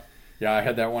 Yep. Yeah, I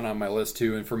had that one on my list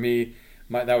too. And for me,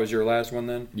 that was your last one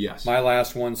then? Yes. My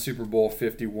last one, Super Bowl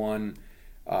 51,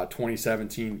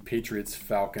 2017,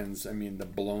 Patriots-Falcons. I mean, the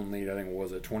blown lead, I think,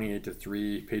 was it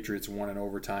 28-3. Patriots won in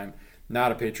overtime.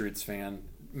 Not a Patriots fan.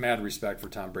 Mad respect for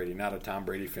Tom Brady. Not a Tom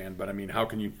Brady fan, but I mean, how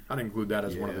can you not include that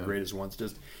as one of the greatest ones?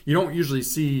 Just you don't usually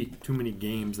see too many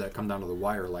games that come down to the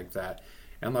wire like that.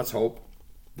 And let's hope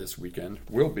this weekend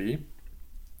will be.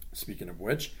 Speaking of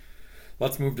which,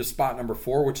 let's move to spot number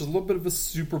 4, which is a little bit of a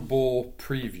Super Bowl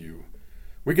preview.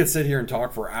 We could sit here and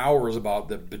talk for hours about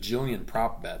the bajillion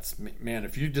prop bets. Man,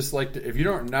 if you just if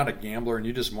you're not a gambler and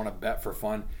you just want to bet for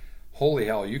fun, holy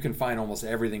hell, you can find almost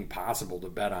everything possible to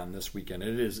bet on this weekend.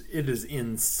 It is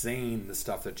insane, the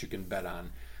stuff that you can bet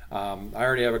on. I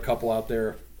already have a couple out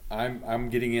there. I'm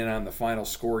getting in on the final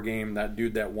score game. That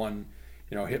dude that won,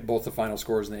 hit both the final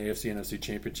scores in the AFC NFC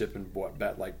Championship and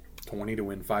bet like 20 to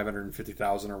win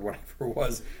 550,000 or whatever it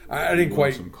was. I didn't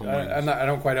quite. I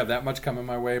don't quite have that much coming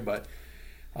my way, but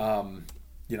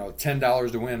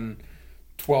 $10 to win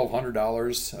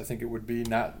 $1,200. I think it would be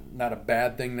not a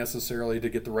bad thing necessarily to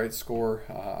get the right score.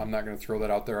 I'm not going to throw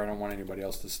that out there. I don't want anybody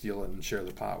else to steal it and share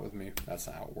the pot with me. That's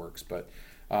not how it works. But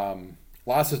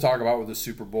lots to talk about with the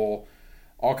Super Bowl.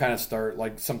 I'll kind of start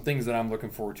like some things that I'm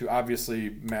looking forward to. Obviously,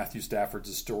 Matthew Stafford's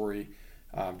a story.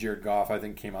 Jared Goff, I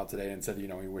think, came out today and said, he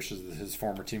wishes his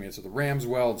former teammates of the Rams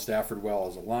well and Stafford well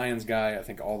as a Lions guy. I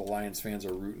think all the Lions fans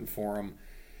are rooting for him.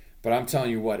 But I'm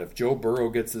telling you what, if Joe Burrow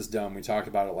gets this done, we talked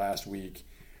about it last week,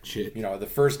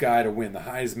 the first guy to win the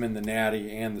Heisman, the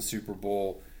Natty, and the Super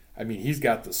Bowl. I mean, he's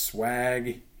got the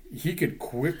swag. He could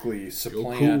quickly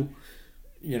supplant,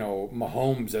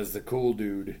 Mahomes as the cool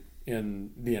dude in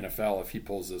the NFL if he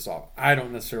pulls this off. I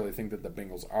don't necessarily think that the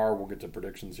Bengals are. We'll get to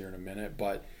predictions here in a minute,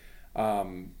 but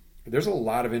there's a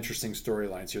lot of interesting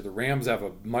storylines here. The Rams have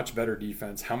a much better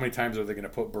defense. How many times are they going to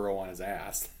put Burrow on his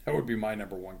ass? That would be my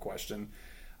number one question.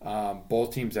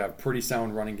 Both teams have pretty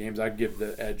sound running games. I'd give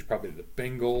the edge probably to the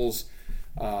Bengals.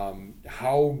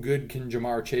 How good can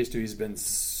Jamar Chase do? He's been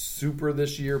super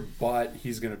this year, but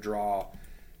he's going to draw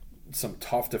some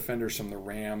tough defenders from the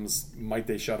Rams. Might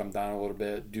they shut him down a little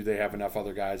bit? Do they have enough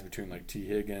other guys between like T.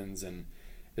 Higgins and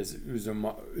is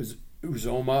Uzoma?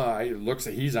 It looks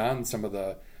like he's on some of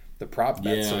the prop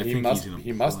bets, so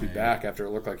he must be back after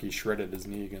it looked like he shredded his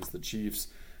knee against the Chiefs.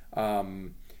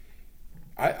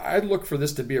 I look for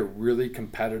this to be a really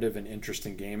competitive and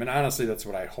interesting game, and honestly, that's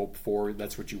what I hope for.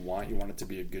 That's what you want. You want it to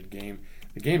be a good game.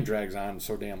 The game drags on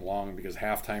so damn long because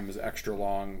halftime is extra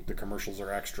long. The commercials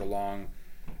are extra long.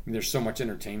 I mean, there's so much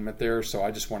entertainment there, so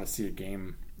I just want to see a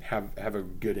game have a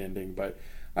good ending. But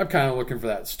I'm kind of looking for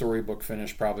that storybook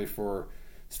finish probably for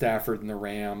Stafford and the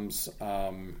Rams.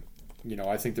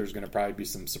 I think there's going to probably be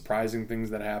some surprising things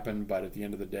that happen, but at the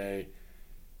end of the day,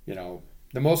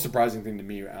 the most surprising thing to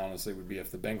me, honestly, would be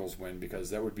if the Bengals win,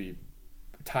 because that would be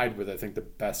tied with, I think, the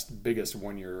biggest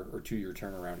 1 year or 2 year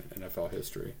turnaround in NFL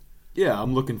history. Yeah,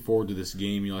 I'm looking forward to this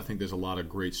game. I think there's a lot of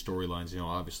great storylines.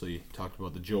 Obviously talked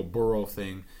about the Joe Burrow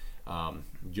thing.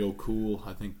 Joe Cool,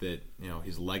 I think that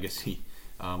his legacy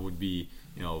would be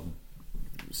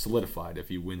solidified if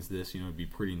he wins this. It'd be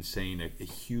pretty insane. A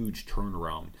huge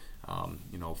turnaround.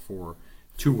 For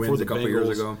 2 wins the a couple Bengals.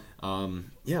 Years ago.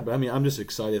 But I mean, I'm just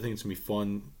excited. I think it's gonna be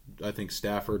fun. I think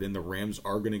Stafford and the Rams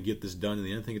are gonna get this done in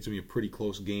the end. I think it's gonna be a pretty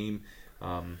close game.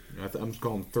 I'm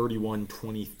calling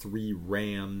 31-23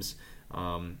 Rams.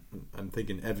 I'm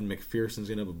thinking Evan McPherson's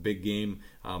gonna have a big game.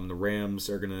 The Rams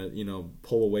are gonna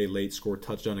pull away late, score a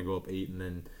touchdown, and go up 8, and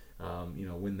then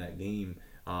win that game.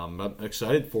 I'm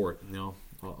excited for it.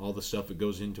 All the stuff that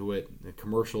goes into it, the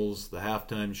commercials, the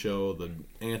halftime show, the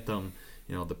anthem.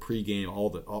 The pregame,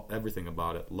 everything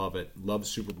about it. Love it. Love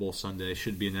Super Bowl Sunday.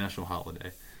 Should be a national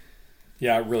holiday.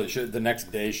 Yeah, it really should. The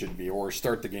next day should be, or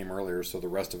start the game earlier so the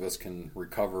rest of us can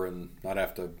recover and not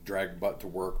have to drag butt to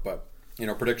work. But,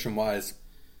 prediction-wise,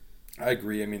 I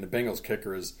agree. I mean, the Bengals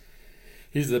kicker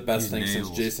he's the best thing since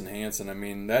Jason Hansen. I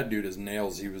mean, that dude is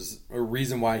nails. He was a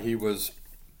reason why he was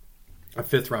a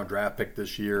 5th-round draft pick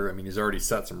this year. I mean, he's already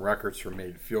set some records for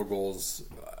made field goals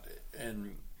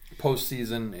and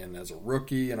postseason and as a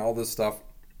rookie and all this stuff.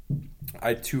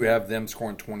 I too have them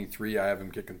scoring 23. I have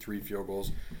him kicking 3 field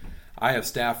goals. I have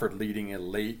Stafford leading a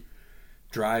late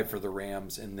drive for the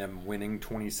Rams and them winning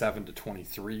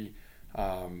 27-23.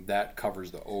 That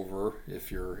covers the over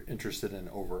if you're interested in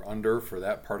over under for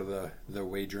that part of the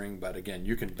wagering. But again,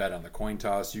 you can bet on the coin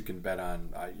toss. You can bet on,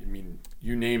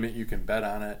 you name it, you can bet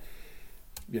on it.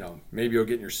 Maybe you'll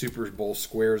get in your Super Bowl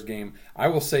squares game. I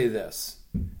will say this.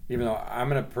 Even though I'm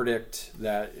going to predict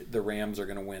that the Rams are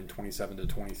going to win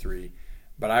 27-23,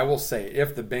 but I will say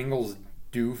if the Bengals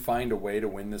do find a way to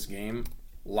win this game,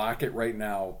 lock it right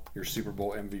now, your Super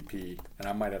Bowl MVP, and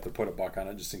I might have to put a buck on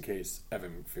it just in case,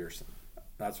 Evan McPherson.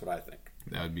 That's what I think.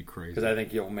 That would be crazy. Because I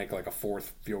think he'll make like a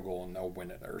 4th field goal and they'll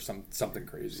win it or something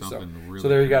crazy. Really so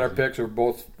there you got our crazy. picks.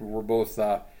 We're both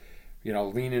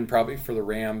leaning probably for the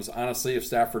Rams. Honestly, if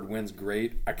Stafford wins,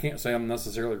 great. I can't say I'm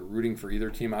necessarily rooting for either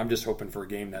team. I'm just hoping for a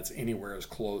game that's anywhere as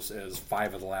close as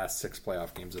 5 of the last 6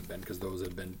 playoff games have been, because those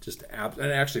have been just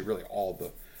and actually really all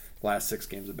the last 6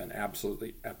 games have been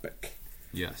absolutely epic.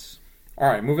 Yes. All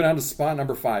right, moving on to spot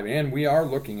number 5. And we are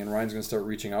looking, and Ryan's going to start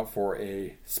reaching out for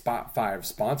a spot 5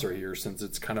 sponsor here, since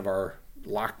it's kind of our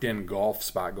locked in golf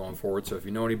spot going forward. So if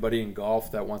you know anybody in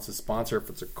golf that wants to sponsor, if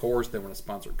it's a course, they want to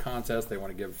sponsor a contest, they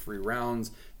want to give free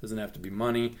rounds, doesn't have to be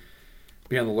money.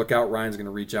 Be on the lookout. Ryan's going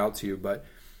to reach out to you, but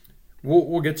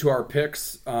we'll get to our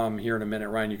picks here in a minute.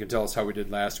 Ryan, you can tell us how we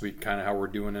did last week, kind of how we're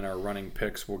doing in our running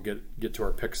picks. We'll get to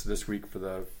our picks this week for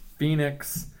the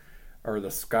Phoenix or the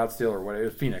Scottsdale or whatever,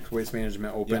 Phoenix Waste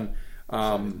Management Open.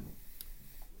 Yeah.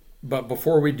 But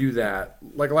before we do that,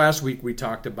 like last week, we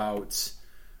talked about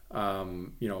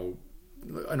an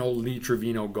old Lee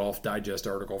Trevino Golf Digest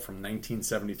article from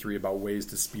 1973 about ways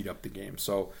to speed up the game.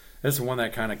 So this is one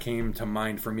that kind of came to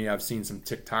mind for me. I've seen some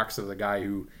TikToks of the guy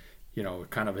who,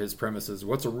 kind of his premise is,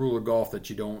 what's a rule of golf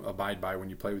that you don't abide by when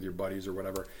you play with your buddies or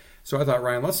whatever. So I thought,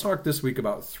 Ryan, let's talk this week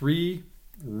about 3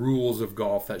 rules of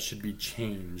golf that should be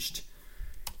changed.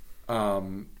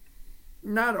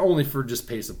 Not only for just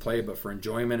pace of play, but for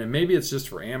enjoyment. And maybe it's just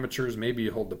for amateurs. Maybe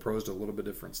you hold the pros to a little bit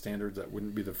different standards. That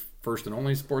wouldn't be the first and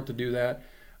only sport to do that.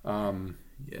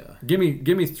 Yeah. Give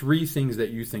me 3 things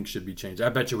that you think should be changed. I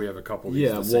bet you we have a couple of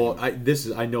these. Yeah, well, I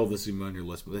know this is on your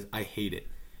list, but I hate it.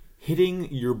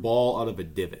 Hitting your ball out of a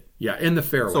divot. Yeah, in the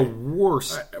fairway. It's the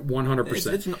worst.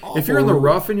 100%. It's an awful if you're in the rule.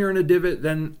 rough and you're in a divot,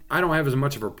 then I don't have as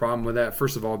much of a problem with that.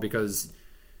 First of all, because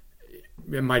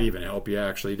it might even help you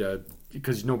actually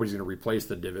because nobody's going to replace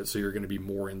the divot, so you're going to be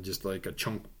more in just like a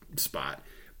chunk spot.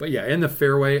 But yeah, in the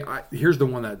fairway, here's the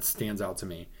one that stands out to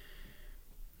me.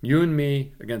 You and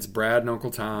me against Brad and Uncle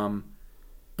Tom,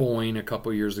 Boyne a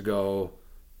couple years ago,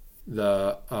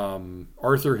 the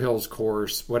Arthur Hills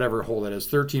course, whatever hole that is,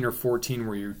 13 or 14,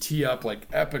 where you tee up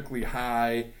like epically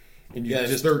high, and you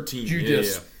it's 13. You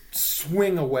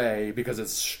swing away because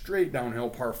it's straight downhill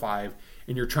par 5,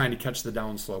 and you're trying to catch the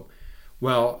downslope.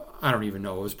 Well, I don't even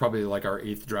know. It was probably like our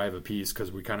 8th drive apiece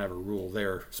because we kind of have a rule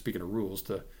there, speaking of rules,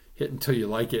 to hit until you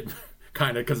like it,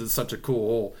 kind of because it's such a cool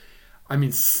hole. I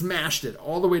mean, smashed it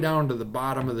all the way down to the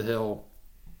bottom of the hill.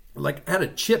 Like, had a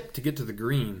chip to get to the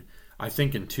green, I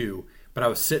think in 2, but I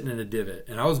was sitting in a divot,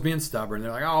 and I was being stubborn.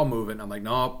 They're like, I'll move it. And I'm like,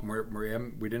 nope,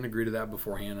 we didn't agree to that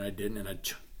beforehand, and I didn't, and I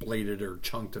bladed or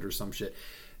chunked it or some shit.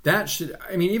 That should,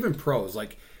 I mean, even pros,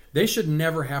 like, they should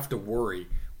never have to worry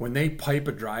when they pipe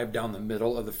a drive down the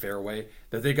middle of the fairway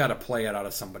that they got to play it out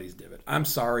of somebody's divot. I'm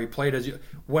sorry, play it as you,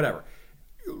 whatever.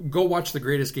 Go watch the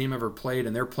greatest game ever played,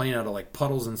 and they're playing out of like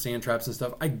puddles and sand traps and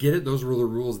stuff. I get it; those were the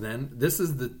rules then. This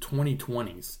is the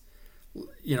 2020s.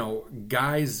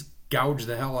 Guys gouge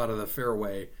the hell out of the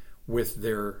fairway with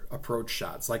their approach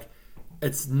shots. Like,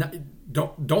 it's not.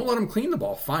 Don't let them clean the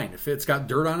ball. Fine, if it's got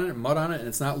dirt on it, and mud on it, and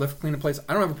it's not left clean in place,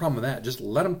 I don't have a problem with that. Just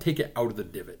let them take it out of the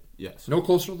divot. Yes. No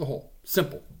closer to the hole.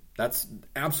 Simple. That's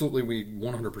absolutely, we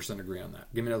 100% agree on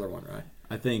that. Give me another one, right?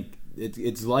 I think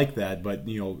it's like that, but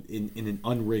in an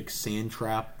unraked sand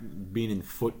trap, being in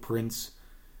footprints.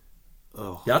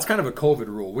 Oh. Yeah, that's kind of a COVID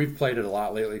rule. We've played it a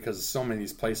lot lately because so many of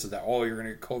these places that, you're going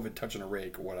to get COVID touching a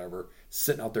rake or whatever,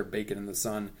 sitting out there baking in the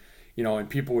sun, and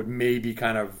people would maybe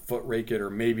kind of foot rake it, or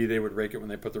maybe they would rake it when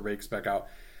they put the rakes back out.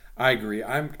 I agree.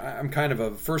 I'm kind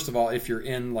of first of all, if you're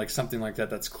in like something like that,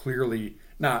 that's clearly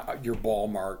not your ball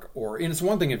mark, and it's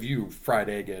one thing if you fried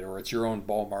egg it or it's your own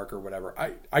ball mark or whatever.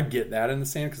 I get that in the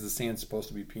sand because the sand's supposed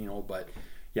to be penal, but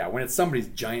yeah, when it's somebody's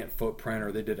giant footprint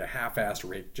or they did a half-assed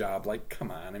rake job, like,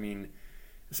 come on. I mean,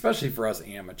 especially for us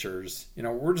amateurs,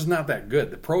 we're just not that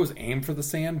good. The pros aim for the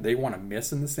sand. They want to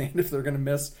miss in the sand if they're going to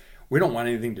miss. We don't want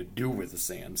anything to do with the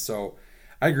sand. So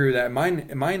I agree with that.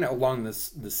 Mine along the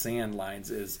sand lines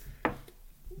is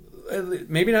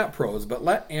maybe not pros, but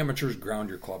let amateurs ground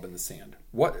your club in the sand.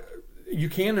 What you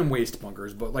can in waste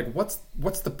bunkers, but like,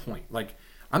 what's the point? Like,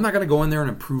 I'm not going to go in there and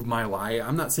improve my lie.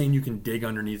 I'm not saying you can dig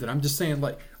underneath it. I'm just saying,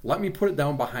 like, let me put it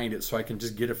down behind it so I can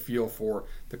just get a feel for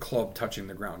the club touching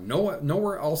the ground.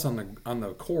 Nowhere else on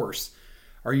the course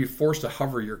are you forced to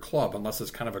hover your club unless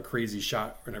it's kind of a crazy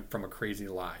shot from a crazy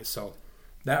lie. So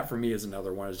that for me is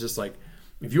another one. It's just like,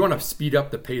 if you want to speed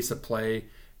up the pace of play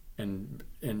and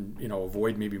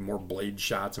avoid maybe more blade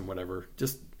shots and whatever,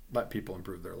 just let people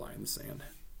improve their lie in the sand.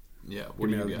 Yeah.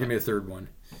 Give me a third one.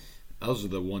 Those are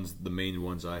the main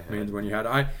ones I had. Main one you had.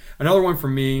 Another one for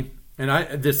me,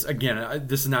 and this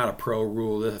is not a pro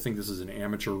rule. I think this is an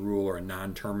amateur rule or a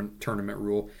non-tournament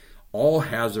rule. All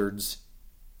hazards,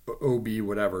 OB,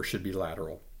 whatever, should be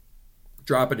lateral.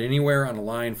 Drop it anywhere on a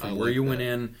line from where you went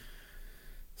in.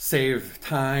 Save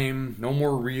time. No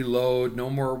more reload.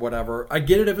 No more whatever. I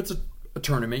get it if it's a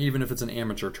tournament, even if it's an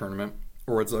amateur tournament,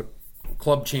 or it's a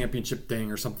club championship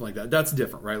thing or something like that. That's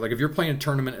different, right? Like, if you're playing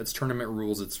tournament, it's tournament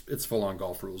rules. It's full-on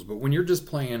golf rules. But when you're just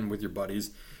playing with your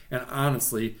buddies, and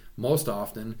honestly, most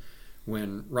often,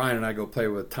 when Ryan and I go play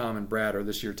with Tom and Brad, or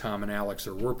this year Tom and Alex,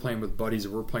 or we're playing with buddies,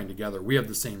 or we're playing together, we have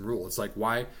the same rule. It's like,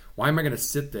 why am I going to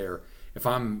sit there if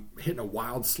I'm hitting a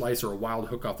wild slice or a wild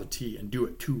hook off the tee and do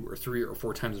it 2 or 3 or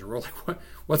 4 times in a row? Like,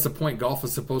 what's the point? Golf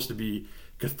is supposed to be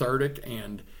cathartic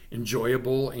and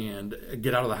enjoyable and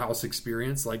get out of the house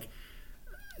experience. Like,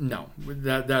 no,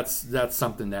 that's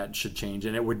something that should change,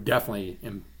 and it would definitely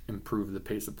improve the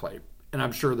pace of play. And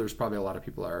I'm sure there's probably a lot of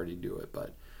people that already do it.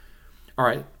 But all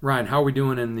right, Ryan, how are we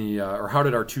doing in the or how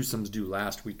did our twosomes do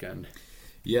last weekend?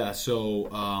 Yeah, so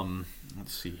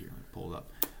let's see here. Pull it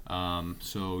up.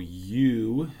 So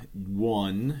you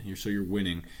won. You're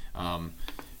winning.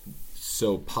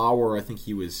 So Power, I think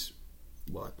he was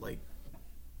like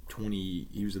 20.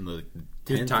 He was in the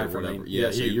 10th or whatever.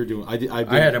 Yeah, so you're doing. I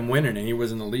had him winning, and he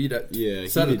was in the lead.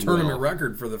 Set a tournament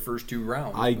record for the first 2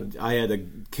 rounds. I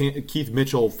had Keith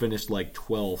Mitchell finished like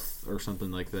 12th or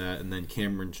something like that, and then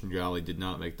Cameron Tringali did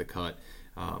not make the cut.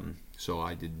 So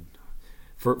I did.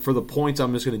 For the points,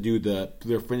 I'm just going to do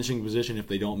their finishing position. If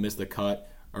they don't miss the cut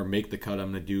or make the cut,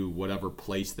 I'm going to do whatever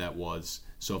place that was.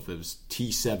 So if it was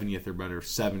T70th or better,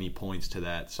 70 points to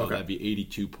that. So that'd be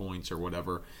 82 points or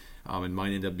whatever. And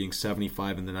mine ended up being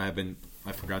 75. And then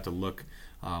I forgot to look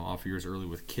off yours early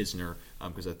with Kisner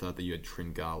because I thought that you had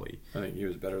Tringali. I think he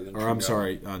was better than. Or Tringali. I'm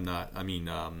sorry, not. I mean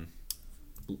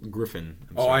Griffin.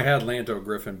 I had Lanto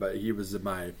Griffin, but he was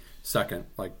my second,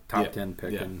 top 10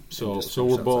 pick. Yeah. And so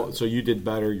we're both. So you did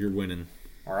better. You're winning.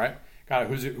 All right. Got it.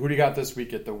 Who do you got this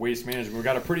week at the Waste Management? We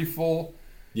got a pretty full.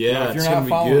 Yeah, if you're not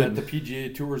following it, the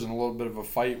PGA Tour's in a little bit of a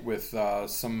fight with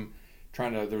some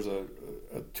trying to. There's a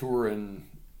tour in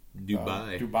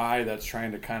Dubai that's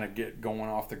trying to kind of get going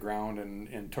off the ground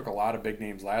and took a lot of big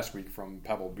names last week from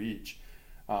Pebble Beach.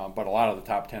 But a lot of the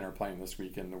top 10 are playing this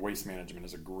week, and the Waste Management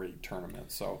is a great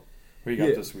tournament. So, who you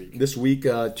got this week? This week,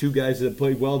 2 guys that have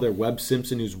played well. They're Webb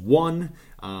Simpson, who's won,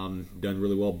 done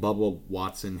really well. Bubba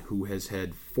Watson, who has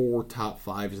had 4 top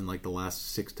 5s in the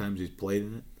last 6 times he's played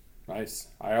in it. Nice.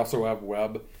 I also have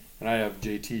Webb, and I have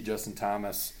JT, Justin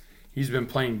Thomas. He's been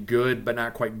playing good, but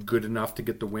not quite good enough to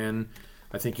get the win.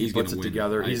 I think he puts it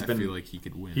together. I feel like he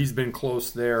could win. He's been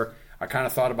close there. I kind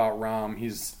of thought about Rahm.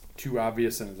 He's too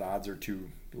obvious, and his odds are too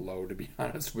low, to be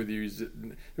honest with you.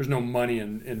 There's no money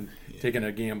in taking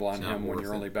a gamble on him when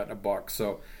you're only betting $1.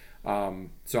 So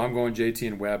I'm going JT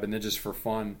and Webb, and then just for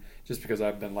fun, just because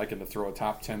I've been liking to throw a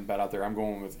top 10 bet out there, I'm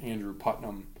going with Andrew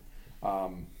Putnam,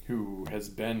 who has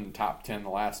been top 10 the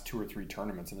last 2 or 3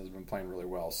 tournaments and has been playing really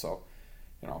well. So,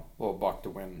 a little buck to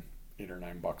win $8 or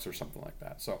 $9 or something like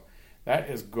that. So that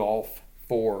is golf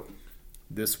for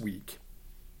this week.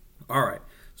 All right,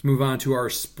 let's move on to our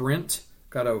sprint.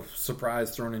 Got a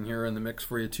surprise thrown in here in the mix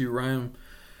for you too, Ryan.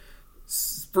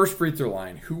 First free throw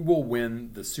line. Who will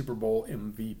win the Super Bowl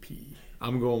MVP?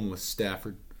 I'm going with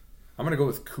Stafford. I'm going to go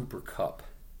with Cooper Kupp.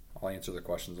 I'll answer the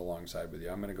questions alongside with you.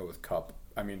 I'm going to go with Kupp.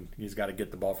 I mean, he's got to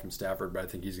get the ball from Stafford, but I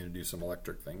think he's going to do some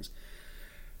electric things.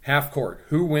 Half court.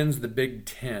 Who wins the Big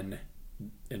Ten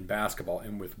in basketball,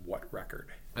 and with what record?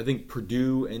 I think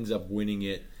Purdue ends up winning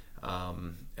it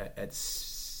at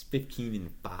 15-5.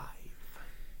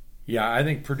 Yeah, I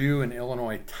think Purdue and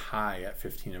Illinois tie at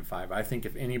 15-5. I think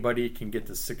if anybody can get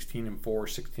to 16-4,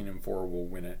 16-4 will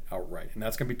win it outright, and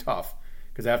that's going to be tough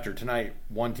because after tonight,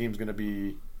 one team's going to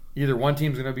be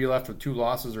left with 2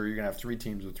 losses, or you're going to have 3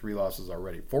 teams with 3 losses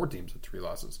already. 4 teams with 3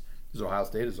 losses. Because Ohio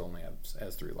State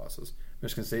has 3 losses.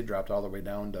 Michigan State dropped all the way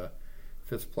down to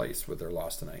 5th place with their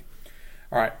loss tonight.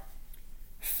 All right.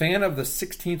 Fan of the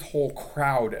 16th hole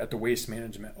crowd at the Waste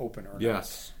Management Open or not?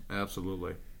 Yes,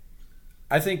 absolutely.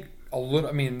 I think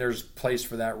there's place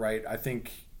for that, right? I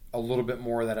think a little bit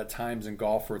more of that at times in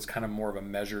golf where it's kind of more of a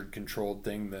measured, controlled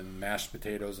thing than mashed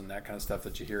potatoes and that kind of stuff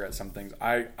that you hear at some things.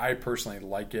 I personally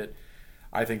like it.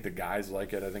 I think the guys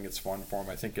like it. I think it's fun for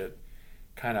them. I think it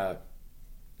kind of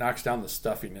knocks down the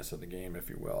stuffiness of the game, if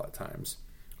you will, at times.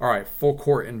 All right, full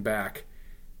court and back.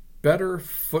 Better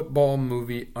football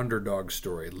movie underdog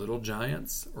story, Little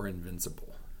Giants or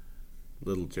Invincible?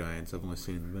 Little Giants. I've only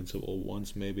seen Invincible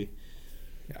once, maybe.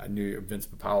 Yeah, I knew Vince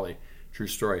Papale. True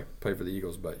story. Played for the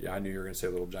Eagles, but yeah, I knew you were going to say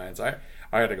Little Giants. I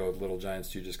had to go with Little Giants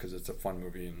too, just because it's a fun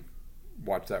movie and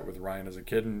watched that with Ryan as a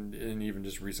kid, and even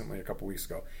just recently a couple weeks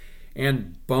ago.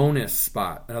 And bonus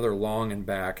spot, another long and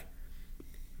back,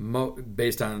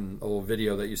 based on a little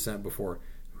video that you sent before.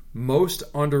 Most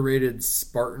underrated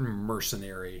Spartan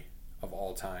mercenary of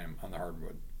all time on the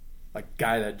hardwood,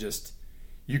 guy that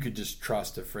you could just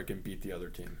trust to freaking beat the other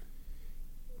team.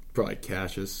 Probably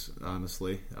Cassius,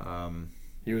 honestly.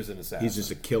 He was an assassin. He's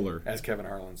just a killer, as Kevin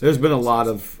Harlan said. There's been a lot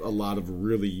of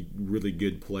really, really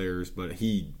good players, but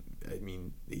he I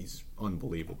mean, he's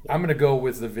unbelievable. I'm going to go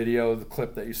with the video, the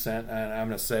clip that you sent, and I'm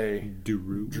going to say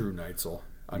Drew Neitzel.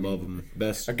 I love him.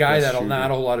 A guy that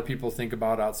not a whole lot of people think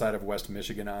about outside of West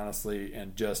Michigan, honestly,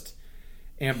 and just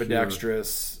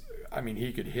ambidextrous. Sure. I mean,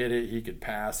 he could hit it, he could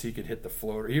pass, he could hit the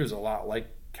floater. He was a lot like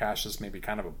Cassius, maybe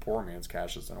kind of a poor man's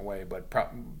Cassius in a way, but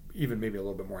even maybe a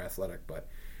little bit more athletic. But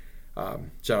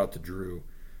shout out to Drew.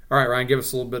 All right, Ryan, give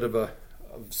us a little bit of a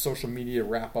social media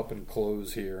wrap up and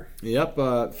close here. Yep,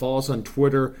 follow us on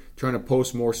Twitter, trying to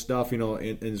post more stuff,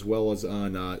 and as well as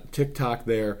on TikTok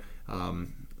there.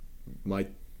 My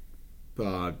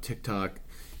TikTok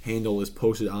handle is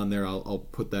posted on there. I'll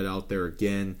put that out there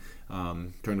again.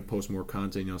 Trying to post more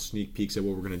content, sneak peeks at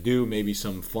what we're going to do, maybe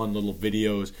some fun little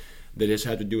videos that just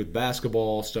have to do with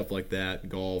basketball, stuff like that,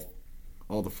 golf,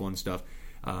 all the fun stuff.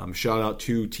 Shout out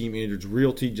to Team Andrews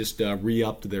Realty, just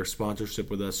re-upped their sponsorship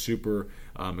with us. Super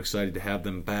excited to have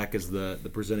them back as the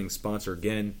presenting sponsor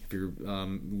again. If you're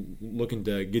looking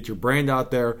to get your brand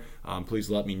out there, please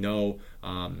let me know.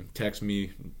 Text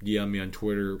me, DM me on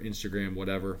Twitter, Instagram,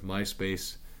 whatever,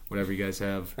 MySpace, whatever you guys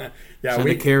have. Send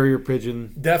a carrier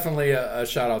pigeon. Definitely a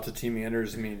shout out to Team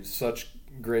Andrews. I mean, such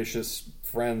gracious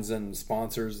friends and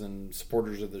sponsors and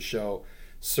supporters of the show.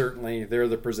 Certainly, they're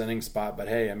the presenting spot. But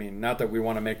hey, I mean, not that we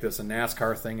want to make this a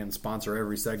NASCAR thing and sponsor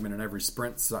every segment and every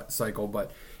sprint cycle,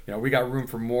 but we got room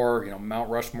for more. Mount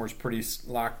Rushmore's pretty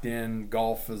locked in.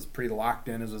 Golf is pretty locked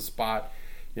in as a spot.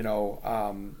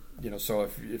 So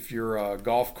if you're a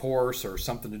golf course or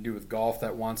something to do with golf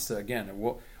that wants to, again,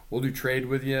 we'll do trade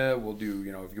with you. We'll do,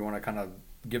 if you want to kind of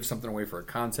give something away for a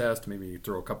contest, maybe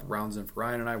throw a couple rounds in for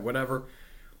Ryan and I, whatever.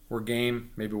 We're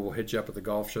game. Maybe we'll hit you up at the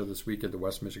golf show this week at the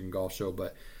West Michigan Golf Show.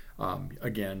 But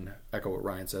again, echo what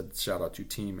Ryan said. Shout out to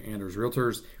Team Andrews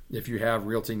Realtors. If you have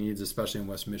realty needs, especially in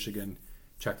West Michigan,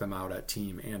 check them out at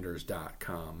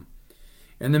teamanders.com.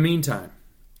 In the meantime,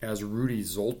 as Rudy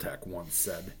Zoltek once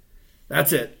said,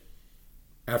 that's it.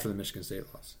 After the Michigan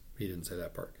State loss. He didn't say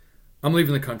that part. I'm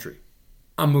leaving the country.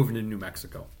 I'm moving to New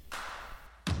Mexico.